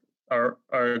are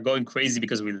going crazy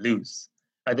because we lose.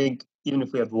 I think even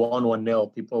if we had won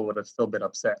 1-0, people would have still been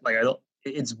upset. Like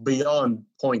it's beyond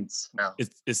points now.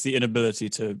 It's the inability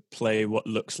to play what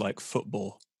looks like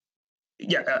football.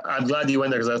 Yeah, I'm glad you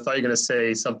went there because I thought you were going to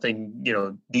say something,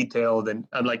 detailed. And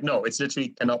I'm like, no, it's literally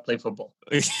cannot play football.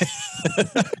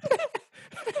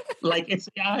 Like, it's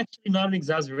actually not an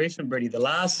exaggeration, Brady. The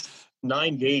last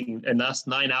 9 games and last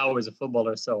 9 hours of football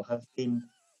or so have been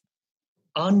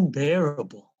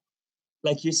unbearable.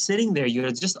 Like, you're sitting there,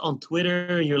 you're just on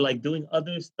Twitter, you're like doing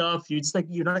other stuff. You're just like,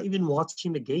 you're not even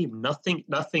watching the game. Nothing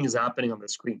is happening on the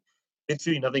screen.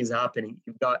 Literally nothing's happening.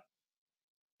 You've got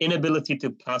inability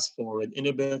to pass forward,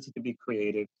 inability to be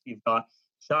creative. You've got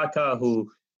Xhaka,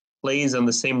 who plays on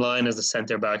the same line as the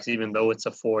center backs, even though it's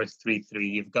a 4-3-3.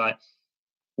 You've got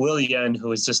Willian,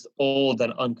 who is just old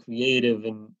and uncreative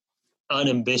and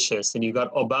unambitious. And you've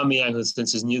got Aubameyang, who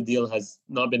since his new deal has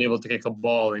not been able to kick a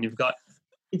ball. And you've got,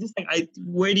 it's just like,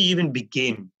 where do you even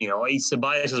begin?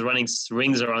 Ceballos is running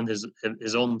rings around his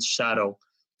own shadow.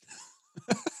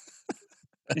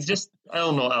 It's just, I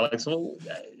don't know, Alex. Well,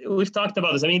 we've talked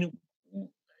about this. I mean,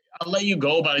 I'll let you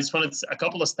go, but I just wanted a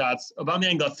couple of stats.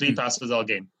 Aubameyang got 3 passes all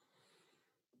game.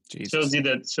 Jesus.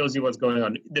 Shows you what's going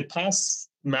on. The pass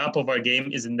map of our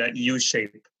game is in that U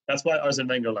shape. That's why Arsene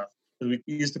Wenger left. We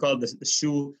used to call it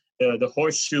the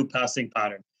horseshoe passing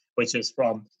pattern, which is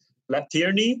from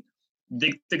Tierney,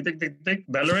 Dick,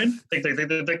 Bellerin, Dick,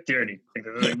 Tierney,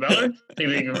 Bellerin,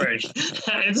 Dick.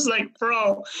 It's like,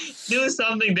 bro, do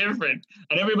something different.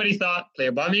 And everybody thought, play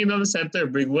Aubameyang on the center,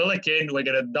 bring Willock in, we're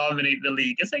going to dominate the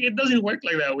league. It's like, it doesn't work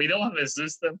like that. We don't have a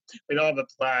system. We don't have a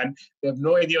plan. We have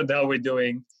no idea what the hell we're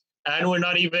doing. And we're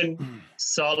not even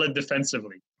solid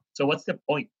defensively. So what's the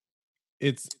point?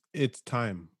 It's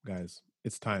time, guys.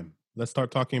 It's time. Let's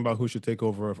start talking about who should take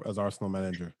over as Arsenal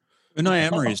manager.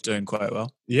 Unai Emery is doing quite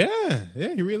well. Yeah,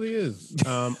 he really is.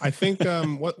 I think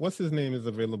what's his name is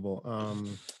available.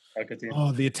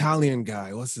 The Italian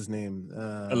guy. What's his name?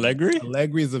 Allegri?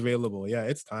 Allegri is available. Yeah,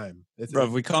 it's time. Bro,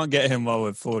 we can't get him while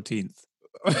we're 14th.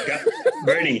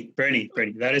 Bernie,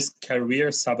 that is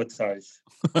career sabotage.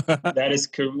 That is,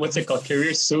 what's it called?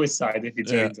 Career suicide if he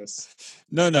joins us.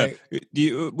 No.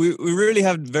 We really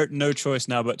have no choice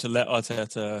now but to let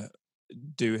Arteta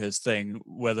do his thing,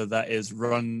 whether that is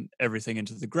run everything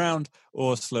into the ground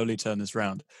or slowly turn this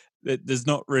round. There's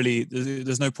no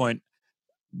point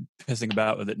pissing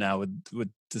about with it now with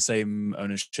the same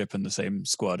ownership and the same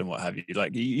squad and what have you.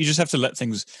 Like, you just have to let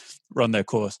things run their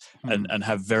course and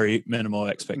have very minimal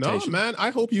expectations. No, man, I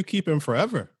hope you keep him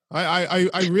forever. I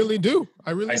really do.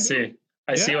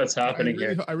 I see what's happening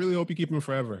here. I really hope you keep him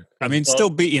forever. I mean, still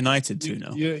beat United too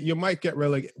now. You might get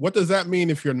relegated. What does that mean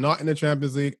if you're not in the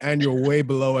Champions League and you're way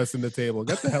below us in the table?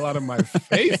 Get the hell out of my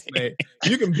face, mate.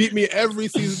 You can beat me every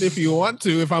season if you want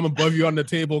to, if I'm above you on the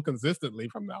table consistently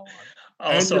from now on.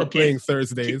 Also, and you're playing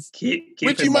Thursdays,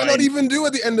 which you might not even do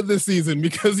at the end of the season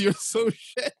because you're so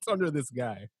shit under this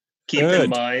guy. Keep in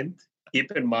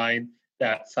mind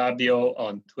that Fabio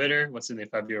on Twitter, what's his name,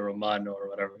 Fabio Romano or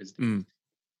whatever his name,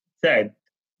 said,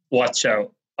 watch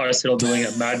out, Arsenal doing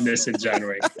a madness in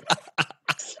January.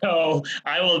 So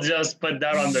I will just put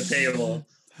that on the table.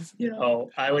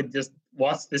 I would just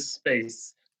watch this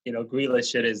space.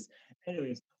 Grealish it is.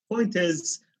 Anyways, point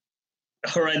is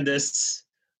horrendous.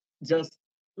 Just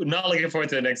not looking forward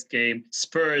to the next game.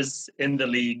 Spurs in the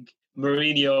league.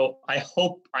 Mourinho, I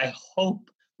hope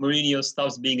Mourinho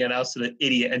stops being an absolute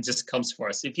idiot and just comes for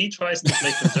us. If he tries to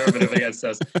play conservative against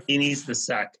us, he needs the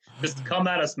sack. Just come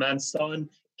at us, man. Son,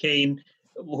 Kane,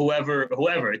 whoever.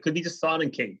 It could be just Son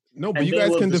and Kane. No, but you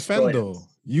guys can defend though.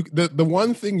 The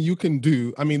one thing you can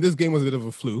do, I mean, this game was a bit of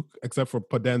a fluke, except for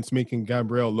Podence making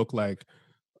Gabriel look like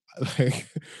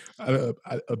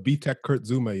a B-Tech Kurt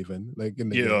Zuma, even like in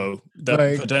the game. That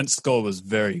Podence goal was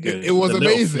very good. It was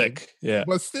amazing. Yeah,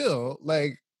 but still,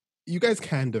 like, you guys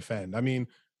can defend. I mean,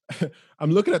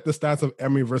 I'm looking at the stats of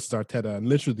Emery versus Arteta, and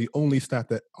literally the only stat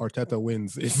that Arteta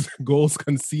wins is goals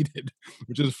conceded,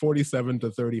 which is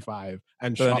 47-35,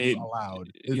 and shots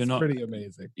allowed. It's pretty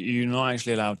amazing. You're not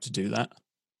actually allowed to do that.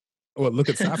 Well, look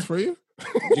at stats for you.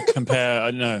 You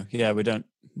compare? No, yeah, we don't.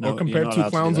 No, or compare two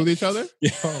clowns with each other.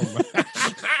 Yeah.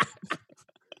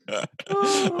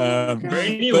 I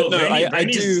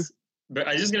do. But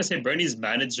I was just gonna say, Bernie's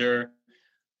manager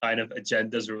kind of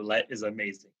agendas roulette is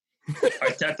amazing.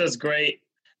 Arteta's great.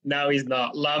 Now he's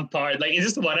not. Lampard, like, it's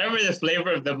just whatever the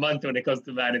flavor of the month when it comes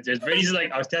to managers. Bernie's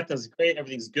like, Arteta's great.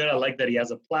 Everything's good. I like that he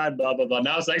has a plan. Blah blah blah.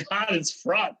 Now it's like, it's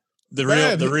fraud. The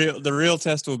real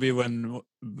test will be when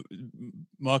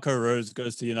Marco Rose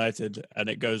goes to United and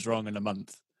it goes wrong in a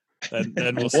month.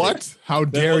 Then we'll see. What? How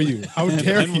dare you? How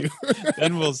dare you?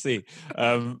 Then we'll see.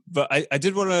 But I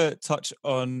did want to touch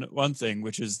on one thing,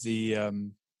 which is the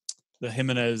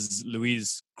Jimenez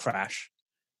Luiz crash,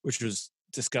 which was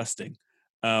disgusting.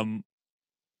 And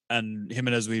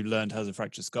Jimenez, we've learned, has a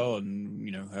fractured skull,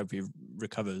 and hope he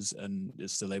recovers and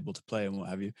is still able to play and what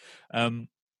have you.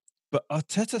 But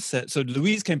Arteta said, so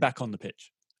Luiz came back on the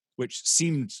pitch, which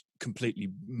seemed completely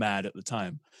mad at the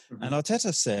time. Mm-hmm. And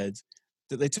Arteta said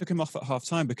that they took him off at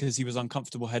half-time because he was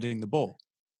uncomfortable heading the ball.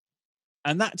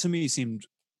 And that to me seemed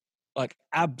like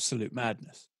absolute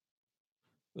madness.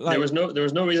 Like, there was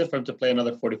no reason for him to play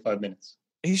another 45 minutes.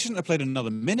 He shouldn't have played another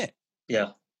minute. Yeah,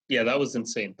 that was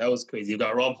insane. That was crazy. You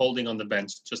got Rob Holding on the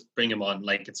bench. Just bring him on.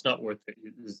 Like, it's not worth it.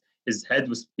 His head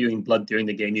was spewing blood during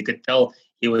the game. You could tell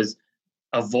he was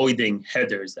avoiding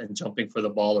headers and jumping for the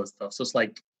ball and stuff. So it's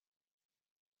like,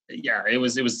 yeah, it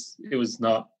was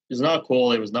not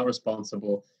cool. It was not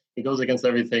responsible. It goes against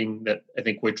everything that I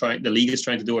think the league is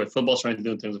trying to do, or football's trying to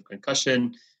do in terms of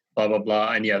concussion, blah blah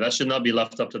blah. And yeah, that should not be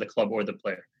left up to the club or the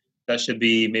player. That should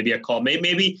be maybe a call,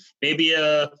 maybe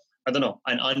I don't know,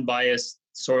 an unbiased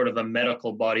sort of a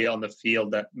medical body on the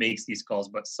field that makes these calls.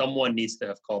 But someone needs to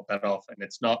have called that off, and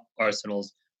it's not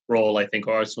Arsenal's role, I think,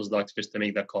 or Arsenal's doctors to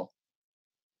make that call.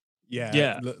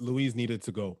 Yeah. Luiz needed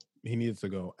to go. He needed to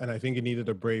go, and I think he needed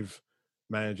a brave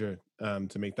manager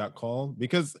to make that call.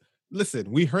 Because listen,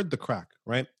 we heard the crack,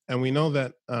 right? And we know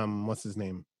that what's his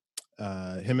name,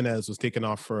 Jimenez was taken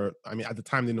off for. I mean, at the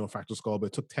time they didn't know fracture skull, but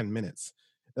it took 10 minutes.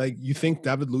 Like, you think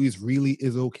David Luiz really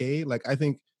is okay? Like, I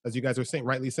think, as you guys are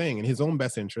rightly saying, in his own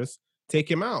best interest, take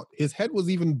him out. His head was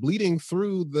even bleeding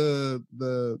through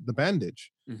the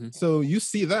bandage. Mm-hmm. So you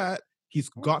see that. He's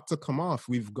got to come off.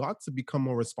 We've got to become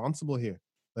more responsible here.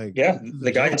 Like, yeah,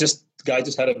 the guy just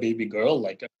had a baby girl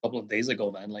like a couple of days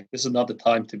ago, man. Like, this is not the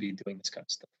time to be doing this kind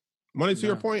of stuff. Money, to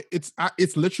your point, it's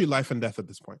literally life and death at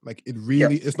this point. Like, it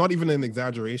really, it's not even an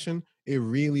exaggeration. It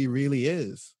really, really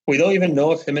is. We don't even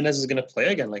know if Jimenez is going to play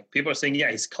again. Like, people are saying,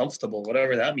 yeah, he's comfortable,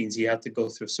 whatever that means. He had to go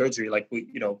through surgery. Like,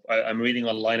 I'm reading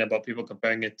online about people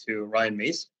comparing it to Ryan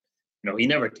Mason. He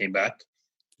never came back.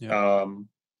 Yeah.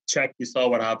 Czech, you saw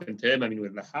what happened to him. I mean,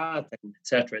 with the hat and et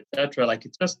cetera. Like,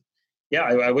 it's just, yeah,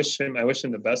 I wish him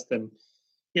the best. And,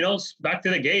 back to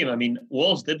the game. I mean,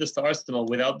 Wolves did this to Arsenal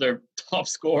without their top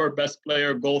scorer, best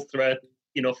player, goal threat,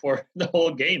 for the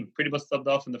whole game. Pretty much subbed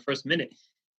off in the first minute.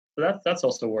 So that's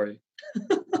also worrying.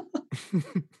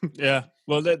 Yeah.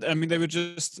 Well, they were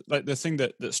just like, the thing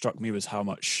that struck me was how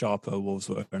much sharper Wolves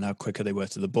were and how quicker they were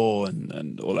to the ball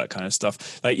and all that kind of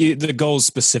stuff. Like, the goals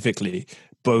specifically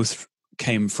both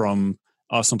came from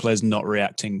Arsenal players not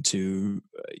reacting to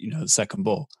the second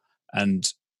ball,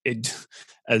 and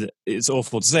it's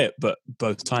awful to say it, but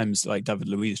both times, like, David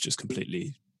Luiz just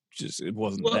completely it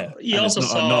wasn't there. It's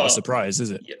not a surprise,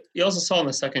 is it? You also saw in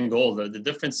the second goal the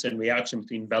difference in reaction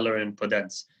between Bellerin and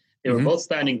Podence. They were both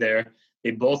standing there.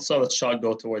 They both saw the shot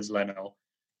go towards Leno,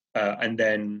 and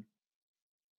then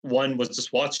one was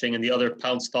just watching, and the other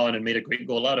pounced on and made a great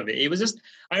goal out of it. It was just,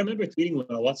 I remember tweeting when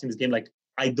I was watching this game, like,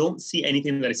 I don't see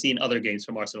anything that I see in other games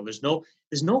from Arsenal. There's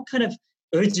no kind of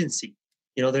urgency.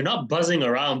 they're not buzzing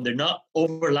around, they're not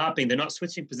overlapping, they're not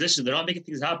switching positions, they're not making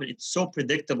things happen. It's so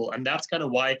predictable, and that's kind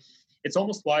of why it's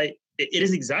almost why it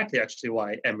is exactly actually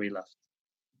why Emery left.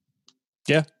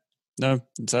 Yeah, no,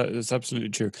 it's absolutely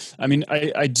true. I mean,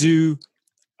 I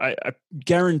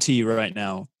guarantee right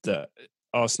now that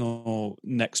Arsenal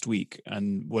next week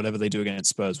and whatever they do against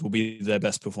Spurs will be their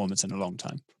best performance in a long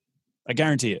time. I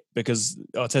guarantee it, because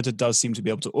Arteta does seem to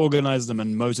be able to organize them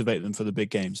and motivate them for the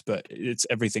big games, but it's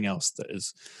everything else that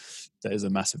is a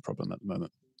massive problem at the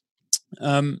moment.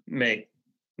 Mate,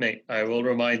 I will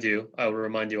remind you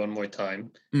one more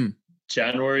time.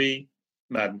 January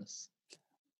madness.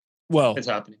 Well, it's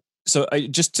happening. So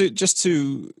just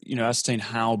to ascertain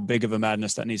how big of a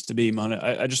madness that needs to be, Mohamed,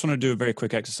 I just want to do a very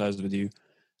quick exercise with you.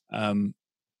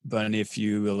 Bernie, if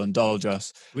you will indulge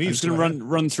us. Please, I'm just going to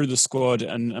run through the squad,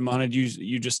 and Mohamed,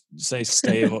 you just say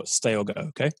stay or go,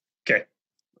 okay? Okay.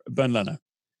 Bernd Leno.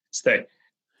 Stay.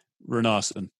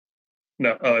 Runarsson.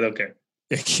 No. Oh, okay.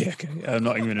 Yeah, okay. I'm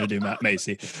not even going to do Matt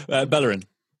Macy. Bellerin.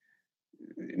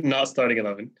 Not starting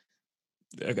 11.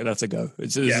 Okay, that's a go.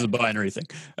 This is a binary thing.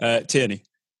 Tierney.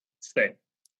 Stay.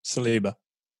 Saliba.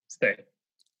 Stay.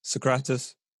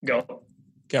 Socrates. Go.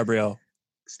 Gabriel.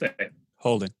 Stay.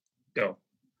 Holding. Go.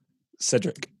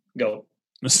 Cedric. Go.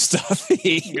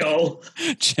 Mustafi. Go.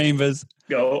 Chambers.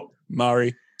 Go.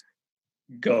 Mari.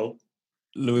 Go.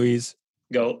 Louise.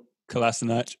 Go.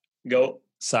 Kolasinac. Go.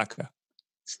 Saka.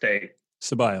 Stay.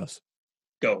 Ceballos.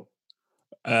 Go.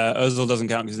 Ozil doesn't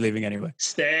count because he's leaving anyway.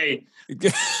 Stay.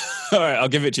 All right, I'll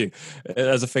give it to you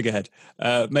as a figurehead.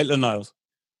 Maitland-Niles.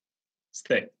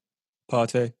 Stay.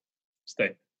 Partey.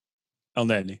 Stay.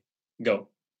 Elneny. Go.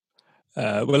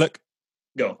 Willock.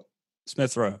 Go.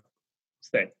 Smith Rowe.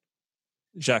 Stay.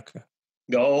 Xhaka.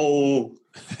 Go.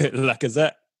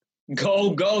 Lacazette.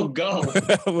 Go.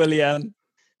 Willian.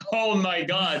 Oh my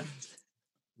God.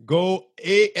 Go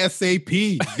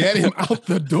ASAP. Get him out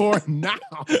the door now.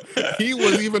 He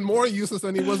was even more useless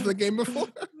than he was the game before.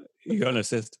 You got an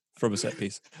assist from a set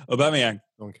piece. Aubameyang.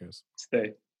 No one cares.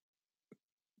 Stay.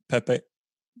 Pepe.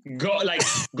 Go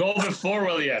before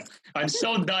Willian. I'm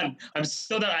so done.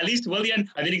 At least Willian,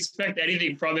 I didn't expect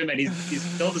anything from him, and he's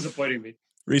still disappointing me.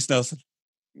 Reece Nelson.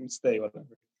 Stay, whatever.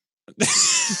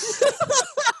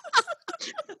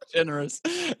 Generous.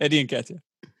 Eddie Nketiah.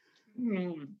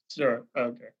 Sure.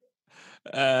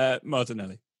 Okay.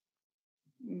 Martinelli.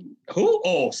 Who?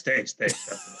 Oh, stay.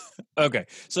 Okay.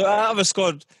 So out of a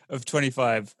squad of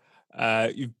 25,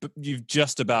 you've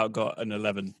just about got an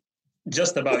 11.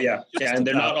 Just about, yeah. And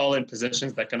they're not all in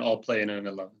positions that can all play in an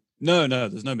 11. No,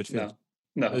 there's no midfield.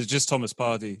 No. There's just Thomas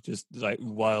Partey, just like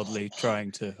wildly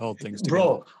trying to hold things together.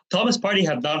 Bro, Thomas Partey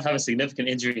have not had a significant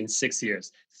injury in 6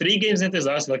 years. 3 games into his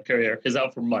Arsenal career, he's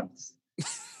out for months.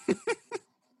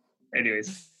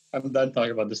 Anyways, I'm done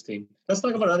talking about this team. Let's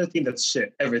talk about another team that's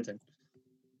shit. Everton.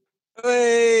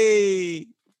 Hey!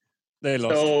 They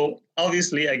lost. So,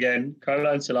 obviously, again,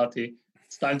 Carlo Ancelotti,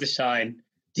 it's time to shine.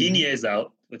 Digne is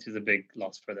out, which is a big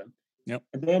loss for them. Yep.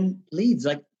 And then Leeds,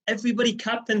 like, everybody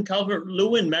captain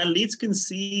Calvert-Lewin, man. Leeds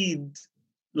concede,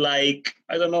 like,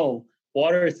 I don't know,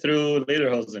 water through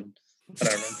Lederhosen.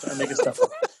 Whatever, I'm trying to make stuff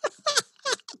up.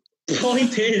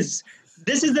 Point is,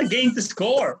 this is the game to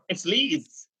score. It's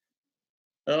Leeds.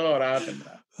 Oh, what happened?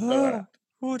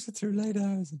 Water through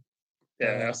Lederhosen.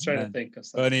 Yeah, I was trying to think of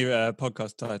something. Any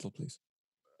podcast title, please.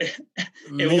 It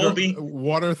will be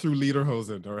water through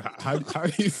Lederhosen, or how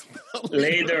do you spell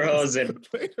Lederhosen?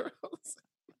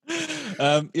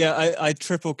 I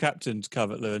triple captained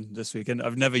Calvert-Lewin this weekend.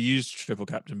 I've never used triple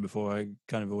captain before. I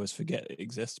kind of always forget it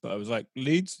exists, but I was like,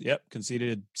 Leeds, yep,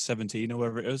 conceded 17 or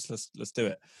whatever it is. Let's do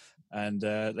it, and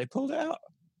they pulled it out.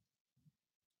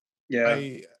 Yeah,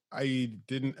 I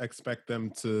didn't expect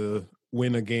them to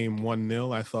win a game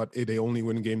 1-0. I thought they only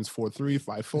win games 4-3,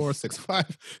 5-4,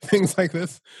 6-5, things like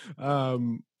this.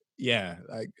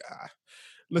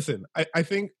 Listen, I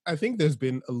think there's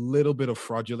been a little bit of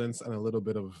fraudulence and a little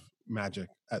bit of magic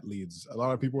at Leeds. A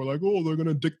lot of people were like, oh, they're going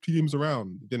to dick teams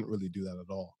around. Didn't really do that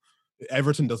at all.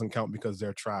 Everton doesn't count because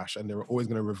they're trash and they're always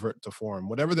going to revert to form.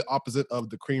 Whatever the opposite of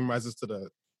the cream rises to the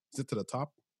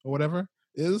top or whatever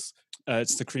is.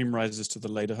 It's the cream rises to the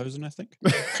Lederhosen, I think.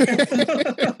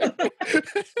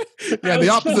 Yeah, the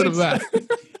opposite of that.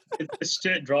 The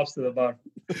shit drops to the bottom.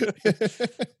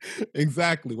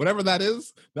 Exactly. Whatever that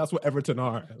is, that's what Everton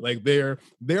are. Like they're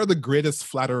the greatest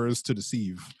flatterers to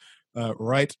deceive,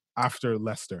 right after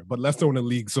Leicester. But Leicester won the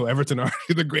league, so Everton are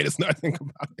the greatest now I think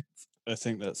about it. I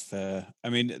think that's fair. I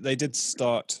mean, they did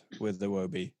start with the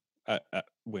Iwobi at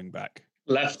wing back.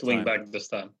 Left wing back this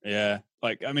time. Yeah.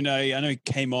 Like, I mean, I know he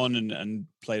came on and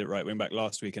played at right wing back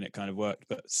last week, and it kind of worked.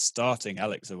 But starting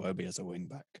Alex Iwobi as a wing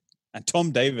back and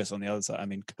Tom Davis on the other side, I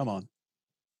mean, come on.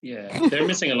 Yeah, they're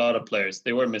missing a lot of players.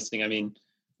 They were missing. I mean,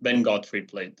 Ben Godfrey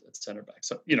played at center back,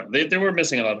 so they were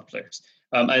missing a lot of players.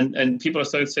 And people are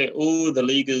starting to say, "Oh, the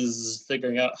league is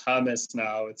figuring out James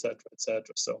now, etc., etc."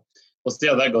 So we'll see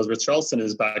how that goes. Richarlison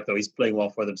is back though; he's playing well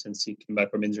for them since he came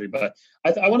back from injury. But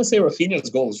I want to say Rafinha's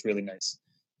goal was really nice.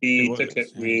 He took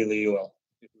it really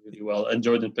well, and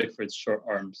Jordan Pickford's short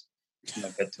arms.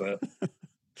 I'll get to it.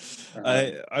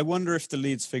 I wonder if the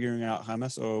lead's figuring out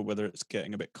James or whether it's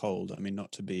getting a bit cold. I mean,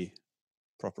 not to be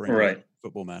proper English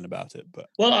football man about it, but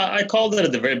I called it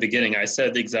at the very beginning. I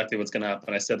said exactly what's going to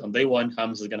happen. I said on day one,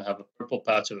 James is going to have a purple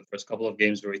patch of the first couple of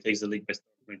games where he takes the league by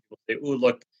storm. People say, "Oh,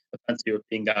 look, the fancy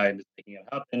European guy and is making it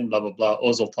happen." Blah blah blah.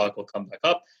 Ozil talk will come back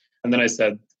up, and then I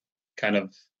said, kind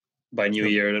of by New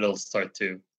Year, it'll start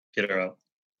to peter out.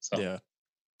 So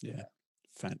yeah,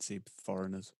 fancy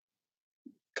foreigners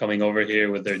coming over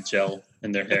here with their gel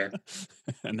in their hair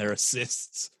and their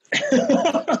assists.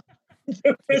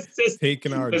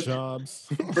 Taking our jobs.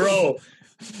 Bro,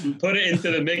 put it into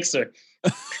the mixer.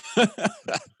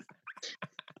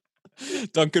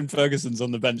 Duncan Ferguson's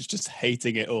on the bench just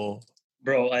hating it all.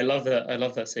 Bro, I love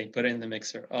that saying. Put it in the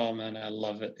mixer. Oh man, I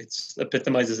love it. It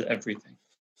epitomizes everything.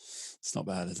 It's not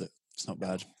bad, is it? It's not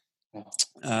bad.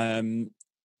 Oh.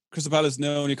 Crystal Palace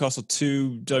 0, Newcastle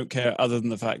 2. Don't care other than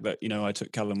the fact that, I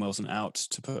took Callum Wilson out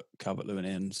to put Calvert-Lewin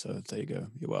in. So there you go.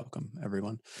 You're welcome,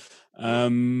 everyone.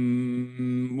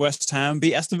 West Ham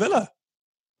beat Aston Villa.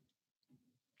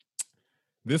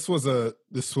 This was a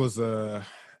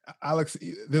Alex,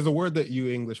 there's a word that you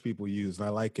English people use, and I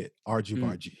like it.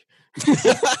 Argy-bargy.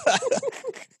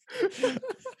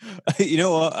 You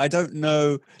know what? I don't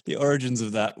know the origins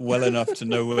of that well enough to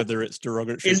know whether it's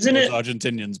derogatory towards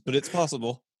Argentinians, but it's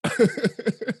possible.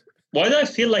 Why do I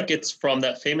feel like it's from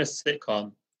that famous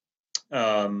sitcom,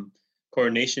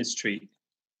 Coronation Street?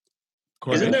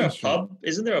 Isn't there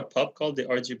a pub called the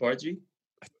Argy-bargy?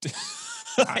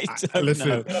 I don't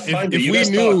know. If we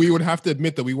knew, we would have to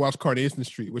admit that we watched Coronation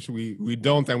Street, which we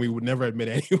don't, and we would never admit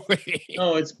anyway.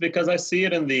 No, it's because I see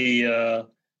it in the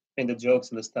jokes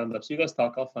and the stand-ups. You guys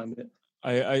talk, I'll find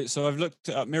it. So I've looked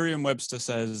it up. Merriam-Webster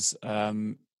says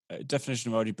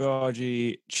definition of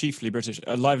argy-bargy, chiefly British,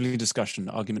 a lively discussion,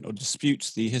 argument, or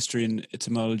dispute. The history and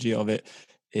etymology of it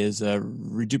is a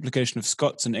reduplication of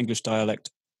Scots and English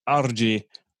dialect argy,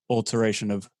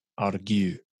 alteration of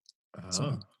argue.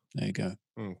 So there you go.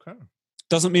 Okay.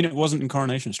 Doesn't mean it wasn't in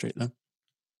Coronation Street though.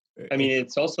 I mean,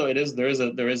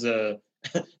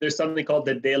 there's something called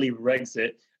the Daily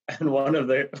Brexit, and one of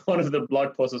the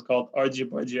blog posts is called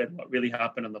Argy-bargy and what really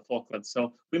happened on the Falklands.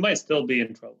 So we might still be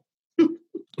in trouble.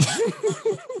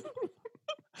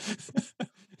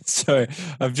 Sorry,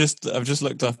 I've just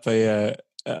looked up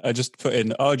I just put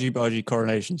in Argy-bargy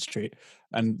Coronation Street,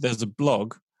 and there's a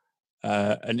blog,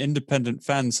 an independent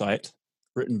fan site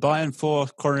written by and for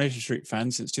Coronation Street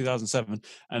fans since 2007,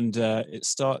 and it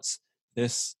starts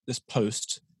this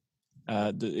post.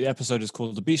 The episode is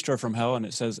called "The Bistro from Hell," and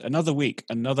it says, "Another week,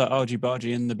 another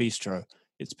argy-bargy in the bistro.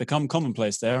 It's become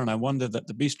commonplace there, and I wonder that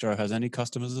the bistro has any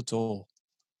customers at all."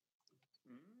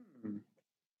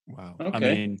 Wow. Okay. I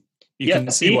mean, you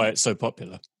can see why it's so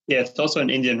popular. Yeah, it's also an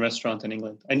Indian restaurant in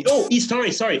England. And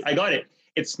sorry, I got it.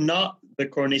 It's not the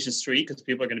Coronation Street because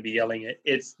people are going to be yelling it.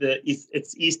 It's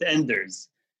EastEnders.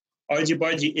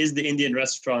 Argy-bargy is the Indian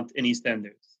restaurant in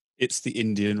EastEnders. It's the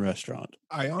Indian restaurant.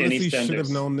 I honestly should have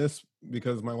known this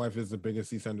because my wife is the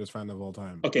biggest EastEnders fan of all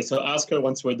time. Okay, so ask her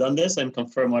once we're done this and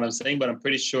confirm what I'm saying, but I'm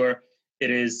pretty sure it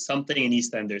is something in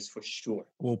EastEnders for sure.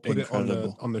 We'll put it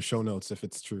on the show notes if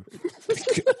it's true.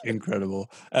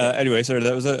 Incredible. Anyway, sorry,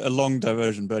 that was a long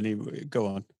diversion, Bernie. Go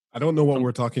on. I don't know what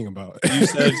we're talking about.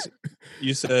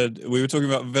 You said we were talking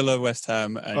about Villa, West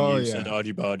Ham, and you said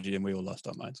argy-bargy, and we all lost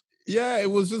our minds. Yeah,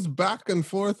 it was just back and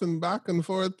forth, and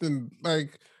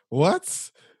like,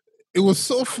 what? It was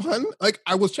so fun. Like,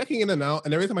 I was checking in and out,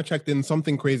 and every time I checked in,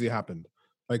 something crazy happened.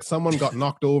 Like, someone got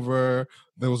knocked over.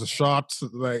 There was a shot.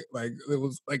 Like it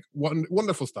was like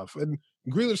wonderful stuff. And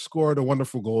Grealish scored a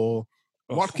wonderful goal.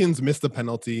 Watkins missed a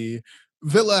penalty.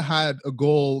 Villa had a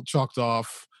goal chalked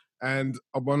off. And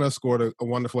Abuna scored a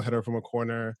wonderful header from a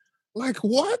corner. Like,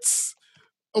 what?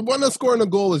 Abuna scoring a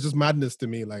goal is just madness to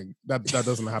me. Like, that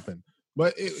doesn't happen.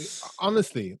 But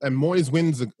honestly, and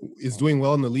Moyes is doing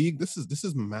well in the league. This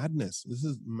is madness. This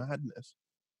is madness.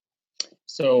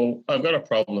 So I've got a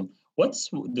problem.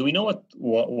 Do we know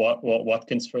what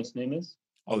Watkins' first name is?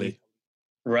 Ollie.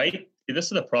 Right? This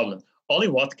is the problem. Ollie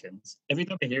Watkins. Every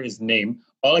time I hear his name,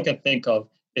 all I can think of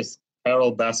is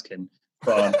Carol Baskin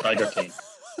from Tiger King.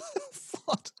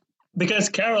 What? Because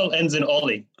Carol ends in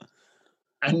Ollie.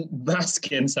 And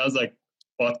Baskin sounds like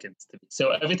Watkins to me.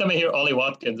 So every time I hear Ollie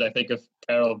Watkins, I think of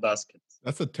Carol Baskins.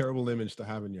 That's a terrible image to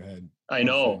have in your head. I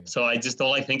know. So I just don't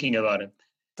like thinking about it.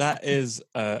 That is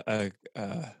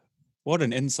what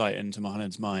an insight into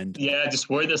Mohaned's mind. Yeah, just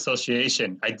word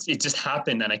association. It just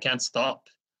happened and I can't stop.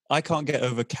 I can't get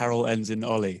over Carol ends in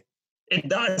Ollie. It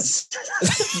does.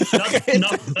 not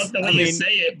the way you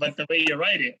say it, but the way you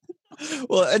write it.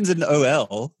 Well, it ends in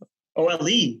OL.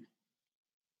 OLE.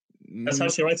 That's how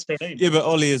she writes her name. Yeah, but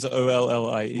Ollie is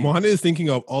OLLIE. Mohaned is thinking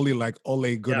of Ollie like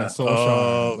Ole Gunnar Solskjaer.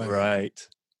 Oh, right.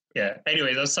 Yeah.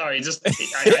 Anyways, I'm sorry. Just I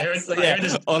heard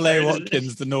this. Ole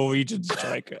Watkins, the Norwegian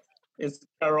striker. It's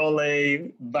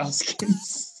Carole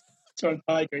Baskins from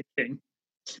Tiger King.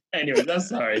 Anyways, I'm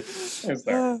sorry.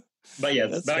 But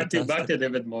yes, back to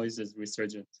David Moyes'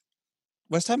 resurgence.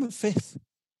 West Ham are 5th.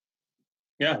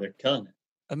 Yeah, they're killing it.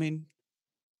 I mean,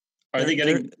 are they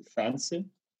getting fans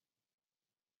soon?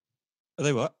 Are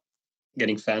they what?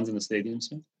 Getting fans in the stadium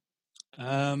soon?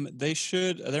 They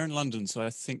should. They're in London, so I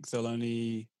think they'll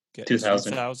only get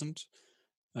 2,000.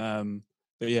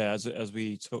 But yeah, as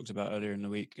we talked about earlier in the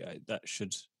week, that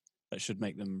should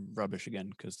make them rubbish again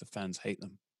because the fans hate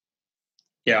them.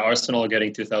 Yeah, Arsenal are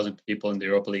getting 2,000 people in the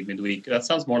Europa League midweek. That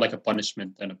sounds more like a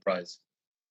punishment than a prize.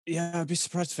 Yeah, I'd be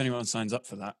surprised if anyone signs up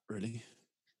for that, really.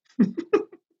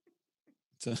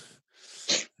 So,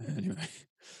 anyway,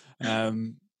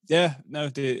 yeah, no,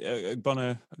 the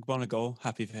Ogbonna goal,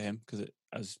 happy for him because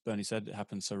as Bernie said, it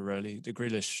happened so rarely. The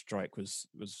Grealish strike was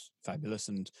fabulous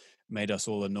and made us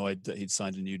all annoyed that he'd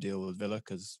signed a new deal with Villa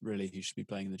because really he should be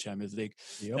playing in the Champions League.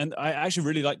 Yep. And I actually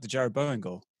really liked the Jared Bowen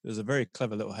goal. It was a very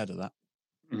clever little header that.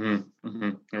 It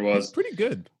was. He's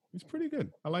pretty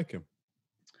good. I like him.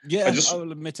 Yeah, I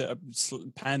will admit it. I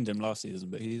panned him last season,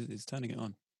 but he's turning it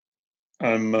on.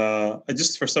 I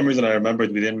just for some reason I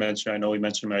remembered we didn't mention. I know we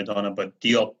mentioned Maradona, but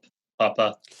Diop,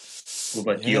 Papa,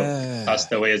 Diop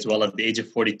passed away as well at the age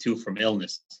of 42 from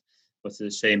illness. Which is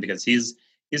a shame because he's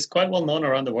quite well known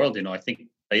around the world. You know, I think he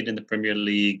played in the Premier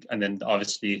League, and then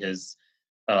obviously his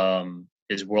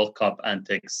World Cup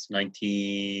antics,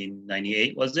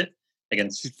 1998 was it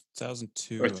against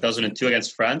 2002 or 2002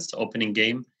 against France, opening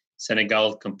game.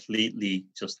 Senegal completely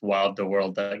just wowed the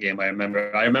world that game. I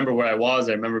remember where I was.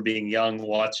 I remember being young,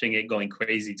 watching it, going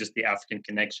crazy. Just the African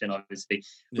connection, obviously,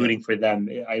 rooting for them.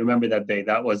 I remember that day.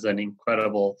 That was an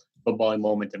incredible footballing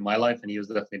moment in my life, and he was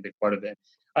definitely a big part of it.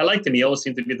 I liked him. He always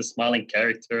seemed to be the smiling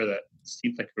character that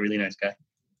seemed like a really nice guy.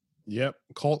 Yep,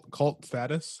 cult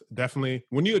status. Definitely.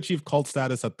 When you achieve cult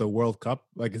status at the World Cup,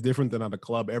 like it's different than at a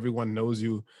club. Everyone knows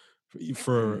you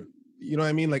for you know what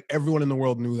I mean? Like everyone in the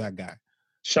world knew that guy.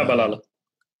 Shabalala.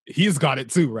 He's got it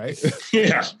too, right?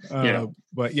 Yeah.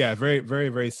 But yeah, very, very,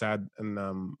 very sad.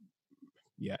 And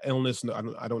illness.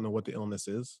 I don't know what the illness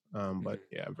is. But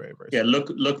yeah, very, very sad.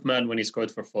 Look, man, when he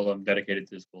scored for Fulham, dedicated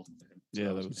to his goal.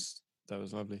 Yeah, that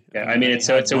was lovely. Yeah, I mean it's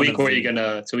a week where you're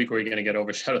gonna get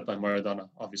overshadowed by Maradona,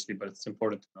 obviously, but it's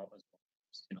important to know as well.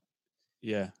 You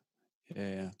know.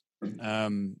 Yeah.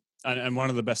 And one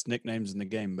of the best nicknames in the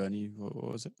game, Bernie.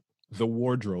 What was it? The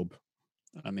Wardrobe.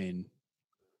 I mean,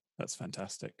 that's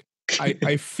fantastic.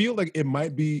 I feel like it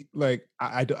might be like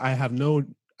I have no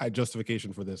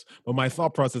justification for this, but my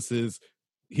thought process is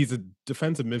he's a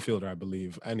defensive midfielder, I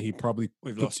believe, and he probably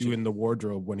puts you in the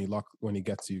wardrobe when he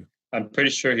gets you. I'm pretty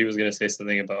sure he was going to say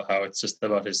something about how it's just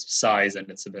about his size and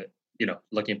it's a bit,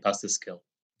 looking past his skill.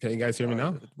 Can you guys hear me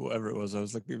now? Whatever it was, I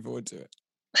was looking forward to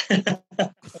it.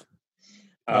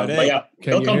 But yeah,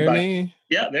 can you hear me?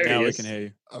 Yeah, there he is. We can hear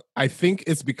you. I think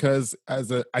it's because as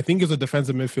a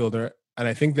defensive midfielder, and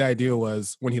I think the idea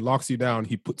was when he locks you down,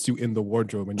 he puts you in the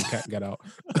wardrobe and you can't get out.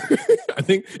 I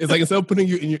think it's like instead of putting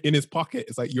you in his pocket,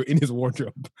 it's like you're in his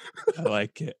wardrobe. I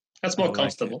like it. That's more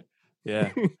comfortable.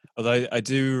 Yeah. Although I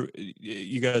do,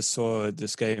 you guys saw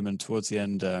this game, and towards the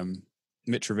end,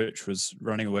 Mitrovic was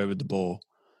running away with the ball.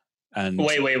 And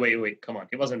wait! Come on,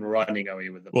 he wasn't running away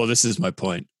with the ball. Well, this is my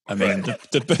point. I mean,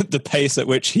 the pace at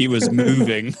which he was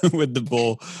moving with the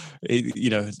ball,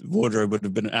 wardrobe would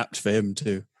have been apt for him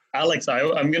too. Alex,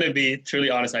 I'm going to be truly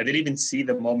honest. I didn't even see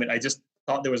the moment. I just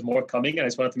thought there was more coming, and I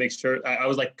just wanted to make sure. I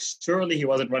was like, surely he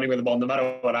wasn't running with the ball, no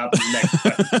matter what happened next.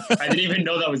 I didn't even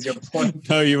know that was your point.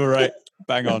 No, you were right.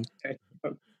 Bang on.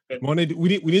 We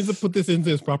need to put this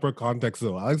into its proper context,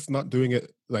 though. Alex not doing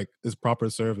it like his proper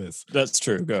service. That's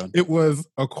true. Go on. It was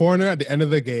a corner at the end of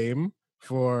the game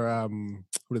for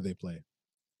who did they play?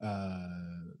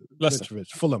 Leicester.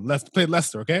 Fulham. Let's play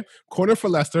Leicester. Okay, corner for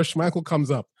Leicester. Schmeichel comes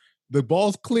up. The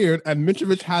ball's cleared, and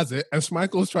Mitrovic has it, and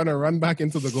Schmeichel's trying to run back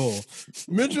into the goal.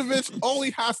 Mitrovic, all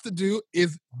he has to do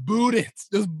is boot it.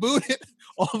 Just boot it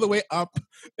all the way up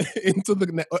into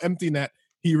the empty net.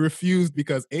 He refused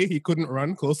because A, he couldn't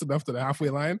run close enough to the halfway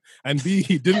line, and B,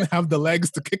 he didn't have the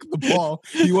legs to kick the ball.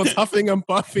 He was huffing and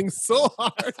puffing so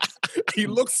hard. He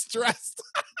looked stressed.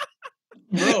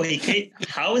 Bro,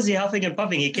 how is he huffing and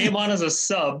puffing? He came on as a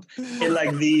sub in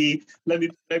like let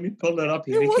me pull it up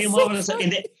here. He came on as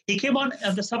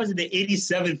the sub in the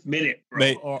 87th minute, bro.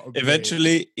 Mate,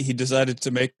 eventually he decided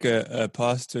to make a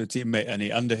pass to a teammate and he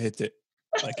underhit it.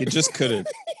 Like he just couldn't.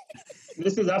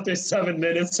 This is after 7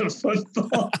 minutes of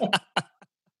football.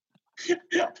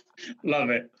 Love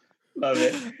it.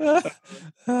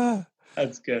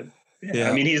 That's good.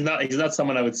 Yeah. I mean, he's not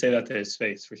someone I would say that to his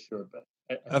face for sure, but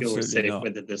I feel we're safe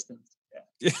with the distance.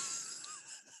 Yeah.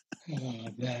 Oh,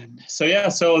 man. So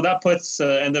that puts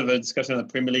end of a discussion on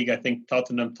the Premier League. I think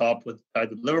Tottenham top with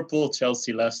Liverpool,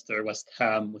 Chelsea, Leicester, West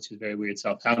Ham, which is very weird,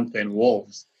 Southampton,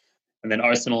 Wolves. And then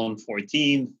Arsenal in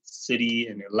 14th, City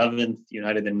in 11th,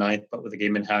 United in 9th, but with a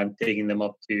game in hand, taking them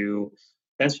up to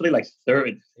essentially like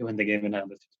third. They win the game in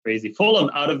hand. That's crazy. Fulham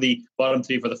out of the bottom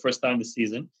three for the first time this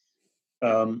season.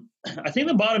 I think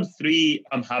the bottom three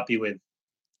I'm happy with.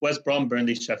 West Brom,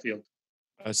 Burnley, Sheffield.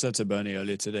 I said to Bernie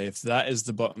earlier today, if that is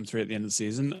the bottom three at the end of the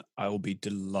season, I will be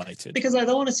delighted. Because I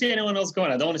don't want to see anyone else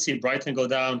going. I don't want to see Brighton go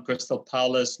down, Crystal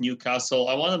Palace, Newcastle.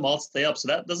 I want them all to stay up. So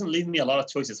that doesn't leave me a lot of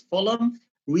choices. Fulham,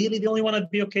 really the only one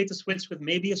I'd be okay to switch with,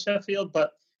 maybe a Sheffield,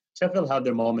 but Sheffield had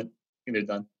their moment. I think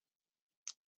they're done.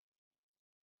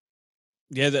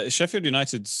 Yeah, the Sheffield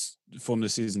United's form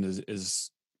this season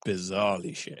is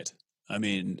bizarrely shit. I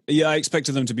mean, yeah, I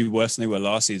expected them to be worse than they were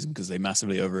last season because they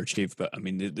massively overachieved. But I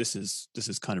mean, this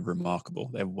is kind of remarkable.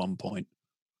 They have 1 point.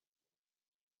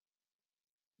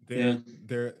 They're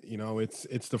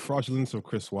it's the fraudulence of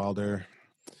Chris Wilder.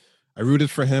 I rooted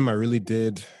for him, I really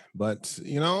did, but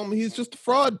he's just a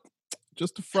fraud.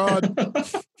 Just a fraud.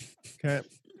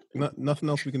 Nothing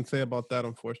else we can say about that,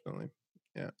 unfortunately.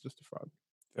 Yeah, just a fraud.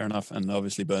 Fair enough. And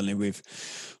obviously Burnley we've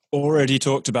already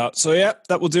talked about. So yeah,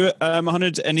 that will do it.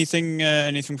 Mohamed,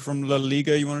 anything from La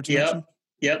Liga you wanted to mention?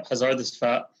 Yep. Hazard is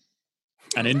fat.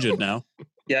 And injured now.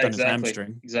 Yeah,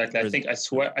 exactly. Exactly. I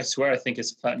swear I think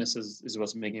his fatness is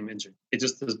what's making him injured. It's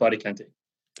just his body can't take.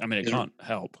 I mean, it can't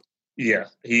help. Yeah.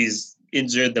 He's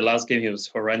injured. The last game he was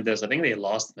horrendous. I think they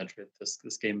lost Madrid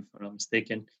this game, if I'm not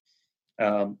mistaken.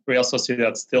 Real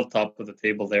Sociedad's still top of the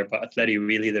table there, but Atleti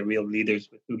really the real leaders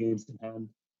with 2 games in hand.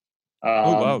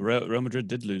 Wow, Real Madrid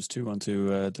did lose 2-1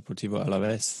 to Deportivo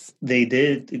Alaves. They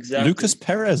did, exactly. Lucas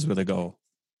Perez with a goal.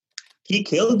 He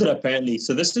killed it, apparently.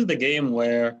 So this is the game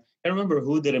where, I don't remember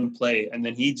who didn't play, and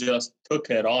then he just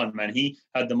took it on, man. He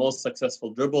had the most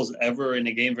successful dribbles ever in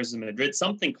a game versus Madrid.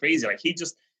 Something crazy. Like, he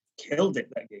just killed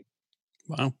it that game.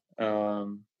 Wow.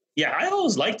 Yeah, I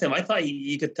always liked him. I thought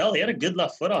you could tell he had a good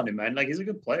left foot on him, man. Like, he's a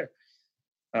good player.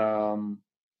 But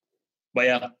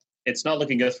yeah, it's not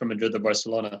looking good for Madrid or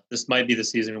Barcelona. This might be the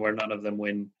season where none of them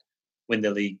win the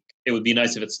league. It would be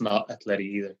nice if it's not Atleti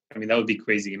either. I mean, that would be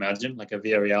crazy. Imagine like a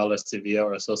Villarreal or Sevilla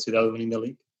or a Sociedad winning the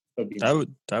league. That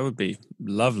would be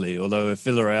lovely. Although if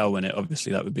Villarreal win it,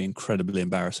 obviously that would be incredibly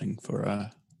embarrassing for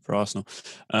Arsenal.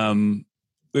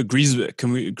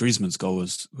 Griezmann's goal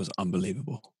was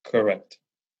unbelievable. Correct.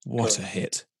 What a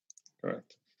hit.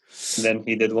 Correct. And then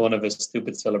he did one of his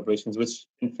stupid celebrations, which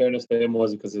in fairness to him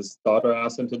was because his daughter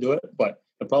asked him to do it. But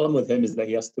the problem with him is that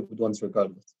he has stupid ones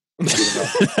regardless.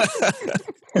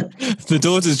 The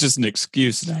daughter's just an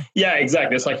excuse now. Yeah,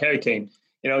 exactly. It's like Harry Kane.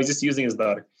 He's just using his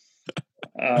daughter.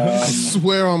 I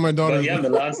swear on my daughter. But yeah,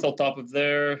 Milan's still top of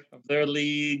their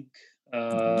league.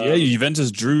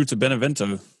 Juventus drew to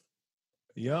Benevento.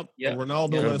 Yep.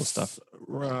 Ronaldo stuff.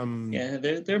 Yeah,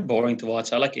 they're boring to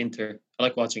watch. I like Inter. I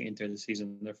like watching Inter this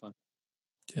season. They're fun.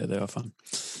 Yeah, they are fun.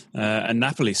 And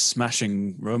Napoli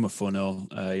smashing Roma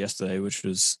 4-0 yesterday, which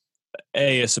was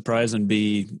A, a surprise, and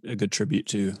B, a good tribute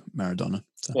to Maradona.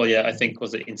 So. Well, yeah, I think,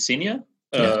 was it Insigne?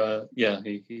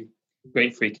 He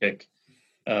great free kick.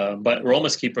 But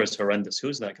Roma's keeper is horrendous.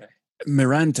 Who's that guy?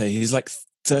 Mirante. He's like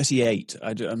 38.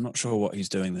 I'm not sure what he's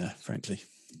doing there, frankly.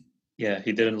 Yeah,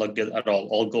 he didn't look good at all.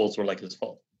 All goals were like his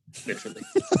fault, literally.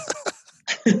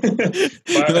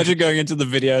 Imagine going into the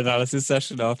video analysis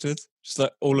session afterwards. Just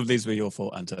like, all of these were your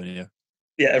fault, Antonio.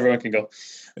 Yeah, everyone can go.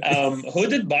 Who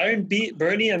did Bayern beat?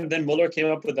 Bernie, and then Muller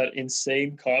came up with that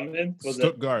insane comment. Was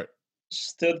Stuttgart.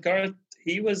 Stuttgart.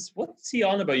 What's he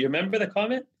on about? You remember the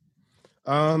comment?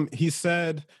 He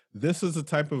said, this is the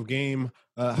type of game,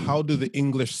 how do the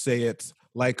English say it?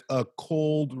 Like a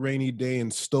cold, rainy day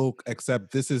in Stoke,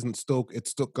 except this isn't Stoke, it's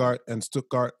Stuttgart, and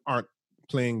Stuttgart aren't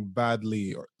playing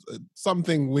badly or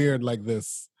something weird like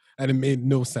this, and it made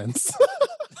no sense.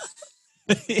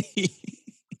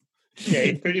 Yeah,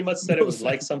 he pretty much said it was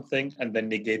like something and then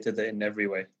negated it in every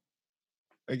way.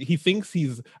 Like, he thinks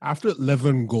he's after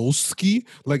Lewandowski,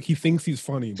 like he thinks he's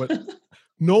funny, but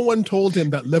no one told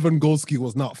him that Lewandowski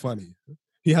was not funny.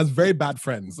 He has very bad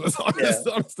friends. That's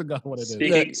honest to God what it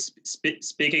is.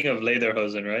 Speaking of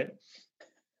Lederhosen, right?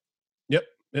 Yep.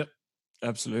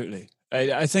 Absolutely.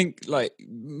 I think like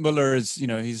Muller is,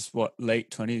 he's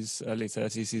late 20s, early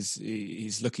 30s.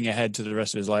 He's looking ahead to the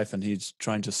rest of his life, and he's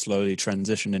trying to slowly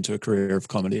transition into a career of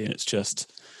comedy, and it's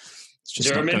just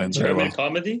German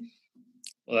comedy.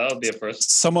 Well, that would be a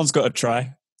first. Someone's got to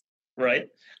try, right?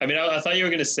 I mean, I thought you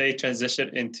were going to say transition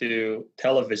into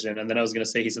television, and then I was going to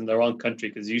say he's in the wrong country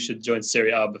because you should join Serie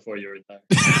A before you retire.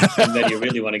 And then you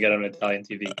really want to get on Italian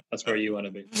TV. That's where you want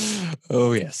to be.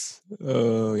 Oh, yes.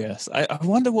 I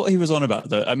wonder what he was on about,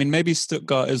 though. I mean, maybe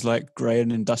Stuttgart is like grey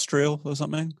and industrial or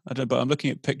something. I don't know, but I'm looking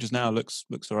at pictures now. Looks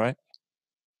all right.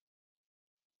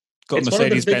 It's one of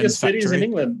the biggest cities in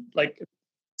England. Like,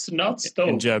 it's not Stoke.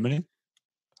 In Germany?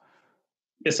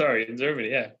 Yeah, sorry, in Germany,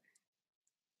 yeah.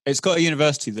 It's got a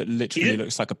university that literally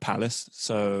looks like a palace.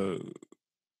 So,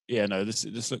 yeah, no, this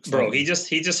looks. Bro, he just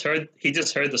heard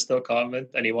the Stoke comment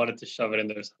and he wanted to shove it in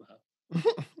there somehow.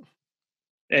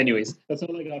 Anyways, that's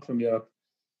all I got from Europe.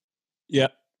 Yeah,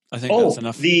 I think that's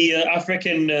enough. The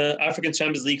African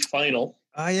Champions League final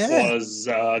was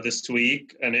this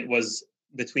week, and it was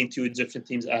between two Egyptian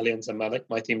teams, Ahli and Zamalek.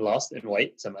 My team lost in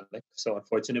white, Zamalek. So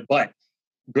unfortunate, but.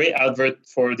 Great advert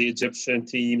for the Egyptian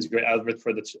teams, great advert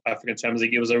for the African Champions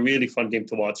League. It was a really fun game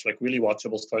to watch, like really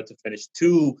watchable start to finish.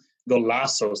 2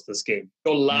 golazos this game.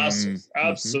 Golazos,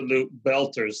 absolute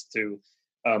belters to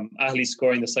Ahli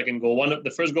scoring the second goal.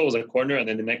 The first goal was a corner, and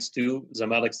then the next 2,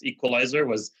 Zamalek's equalizer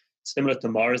was similar to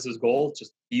Mahrez's goal,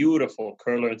 just beautiful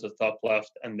curler into the top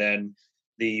left. And then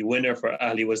the winner for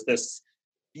Ahli was this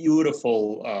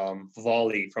beautiful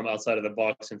volley from outside of the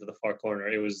box into the far corner.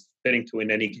 It was fitting to win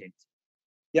any game.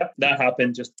 Yeah, that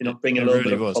happened. Just bringing a little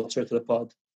bit of culture to the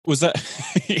pod. Was that?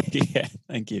 Yeah,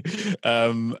 thank you.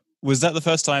 Was that the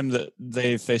first time that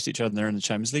they faced each other in the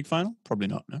Champions League final? Probably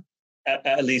not. No.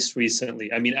 At least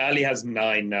recently. I mean, Ahli has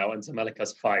 9 now, and Zamalek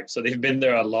has 5. So they've been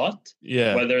there a lot.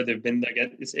 Yeah. Whether they've been there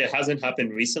again, it hasn't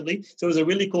happened recently. So it was a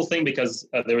really cool thing because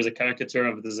there was a caricature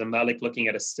of the Zamalek looking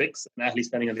at a 6, and Ahli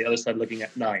standing on the other side looking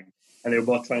at 9, and they were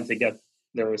both trying to get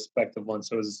their respective one.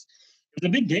 So it was a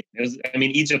big game.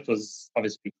 Egypt was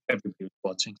obviously everybody was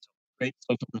watching. So great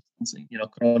social distancing.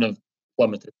 Corona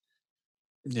plummeted.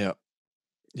 Yeah.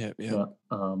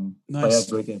 Nice.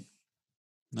 Great game.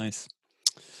 Nice.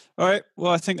 All right.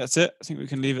 Well, I think that's it. I think we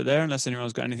can leave it there unless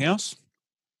anyone's got anything else.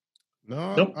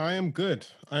 No, nope. I am good.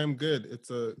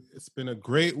 It's been a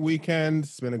great weekend.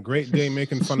 It's been a great day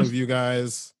making fun of you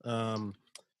guys.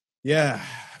 Yeah,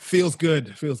 feels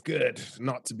good. Feels good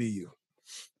not to be you.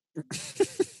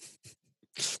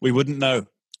 We wouldn't know,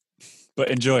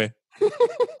 but enjoy. All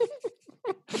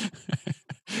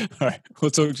right.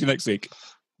 We'll talk to you next week.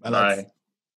 Bye.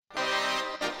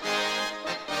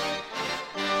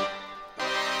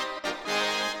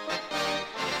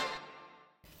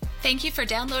 Thank you for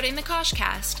downloading the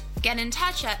Koshcast. Get in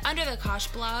touch at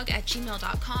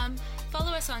underthekoshblog@gmail.com.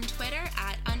 Follow us on Twitter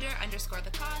at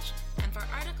 @under_the Kosh, and for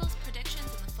articles,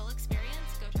 predictions, and the full experience.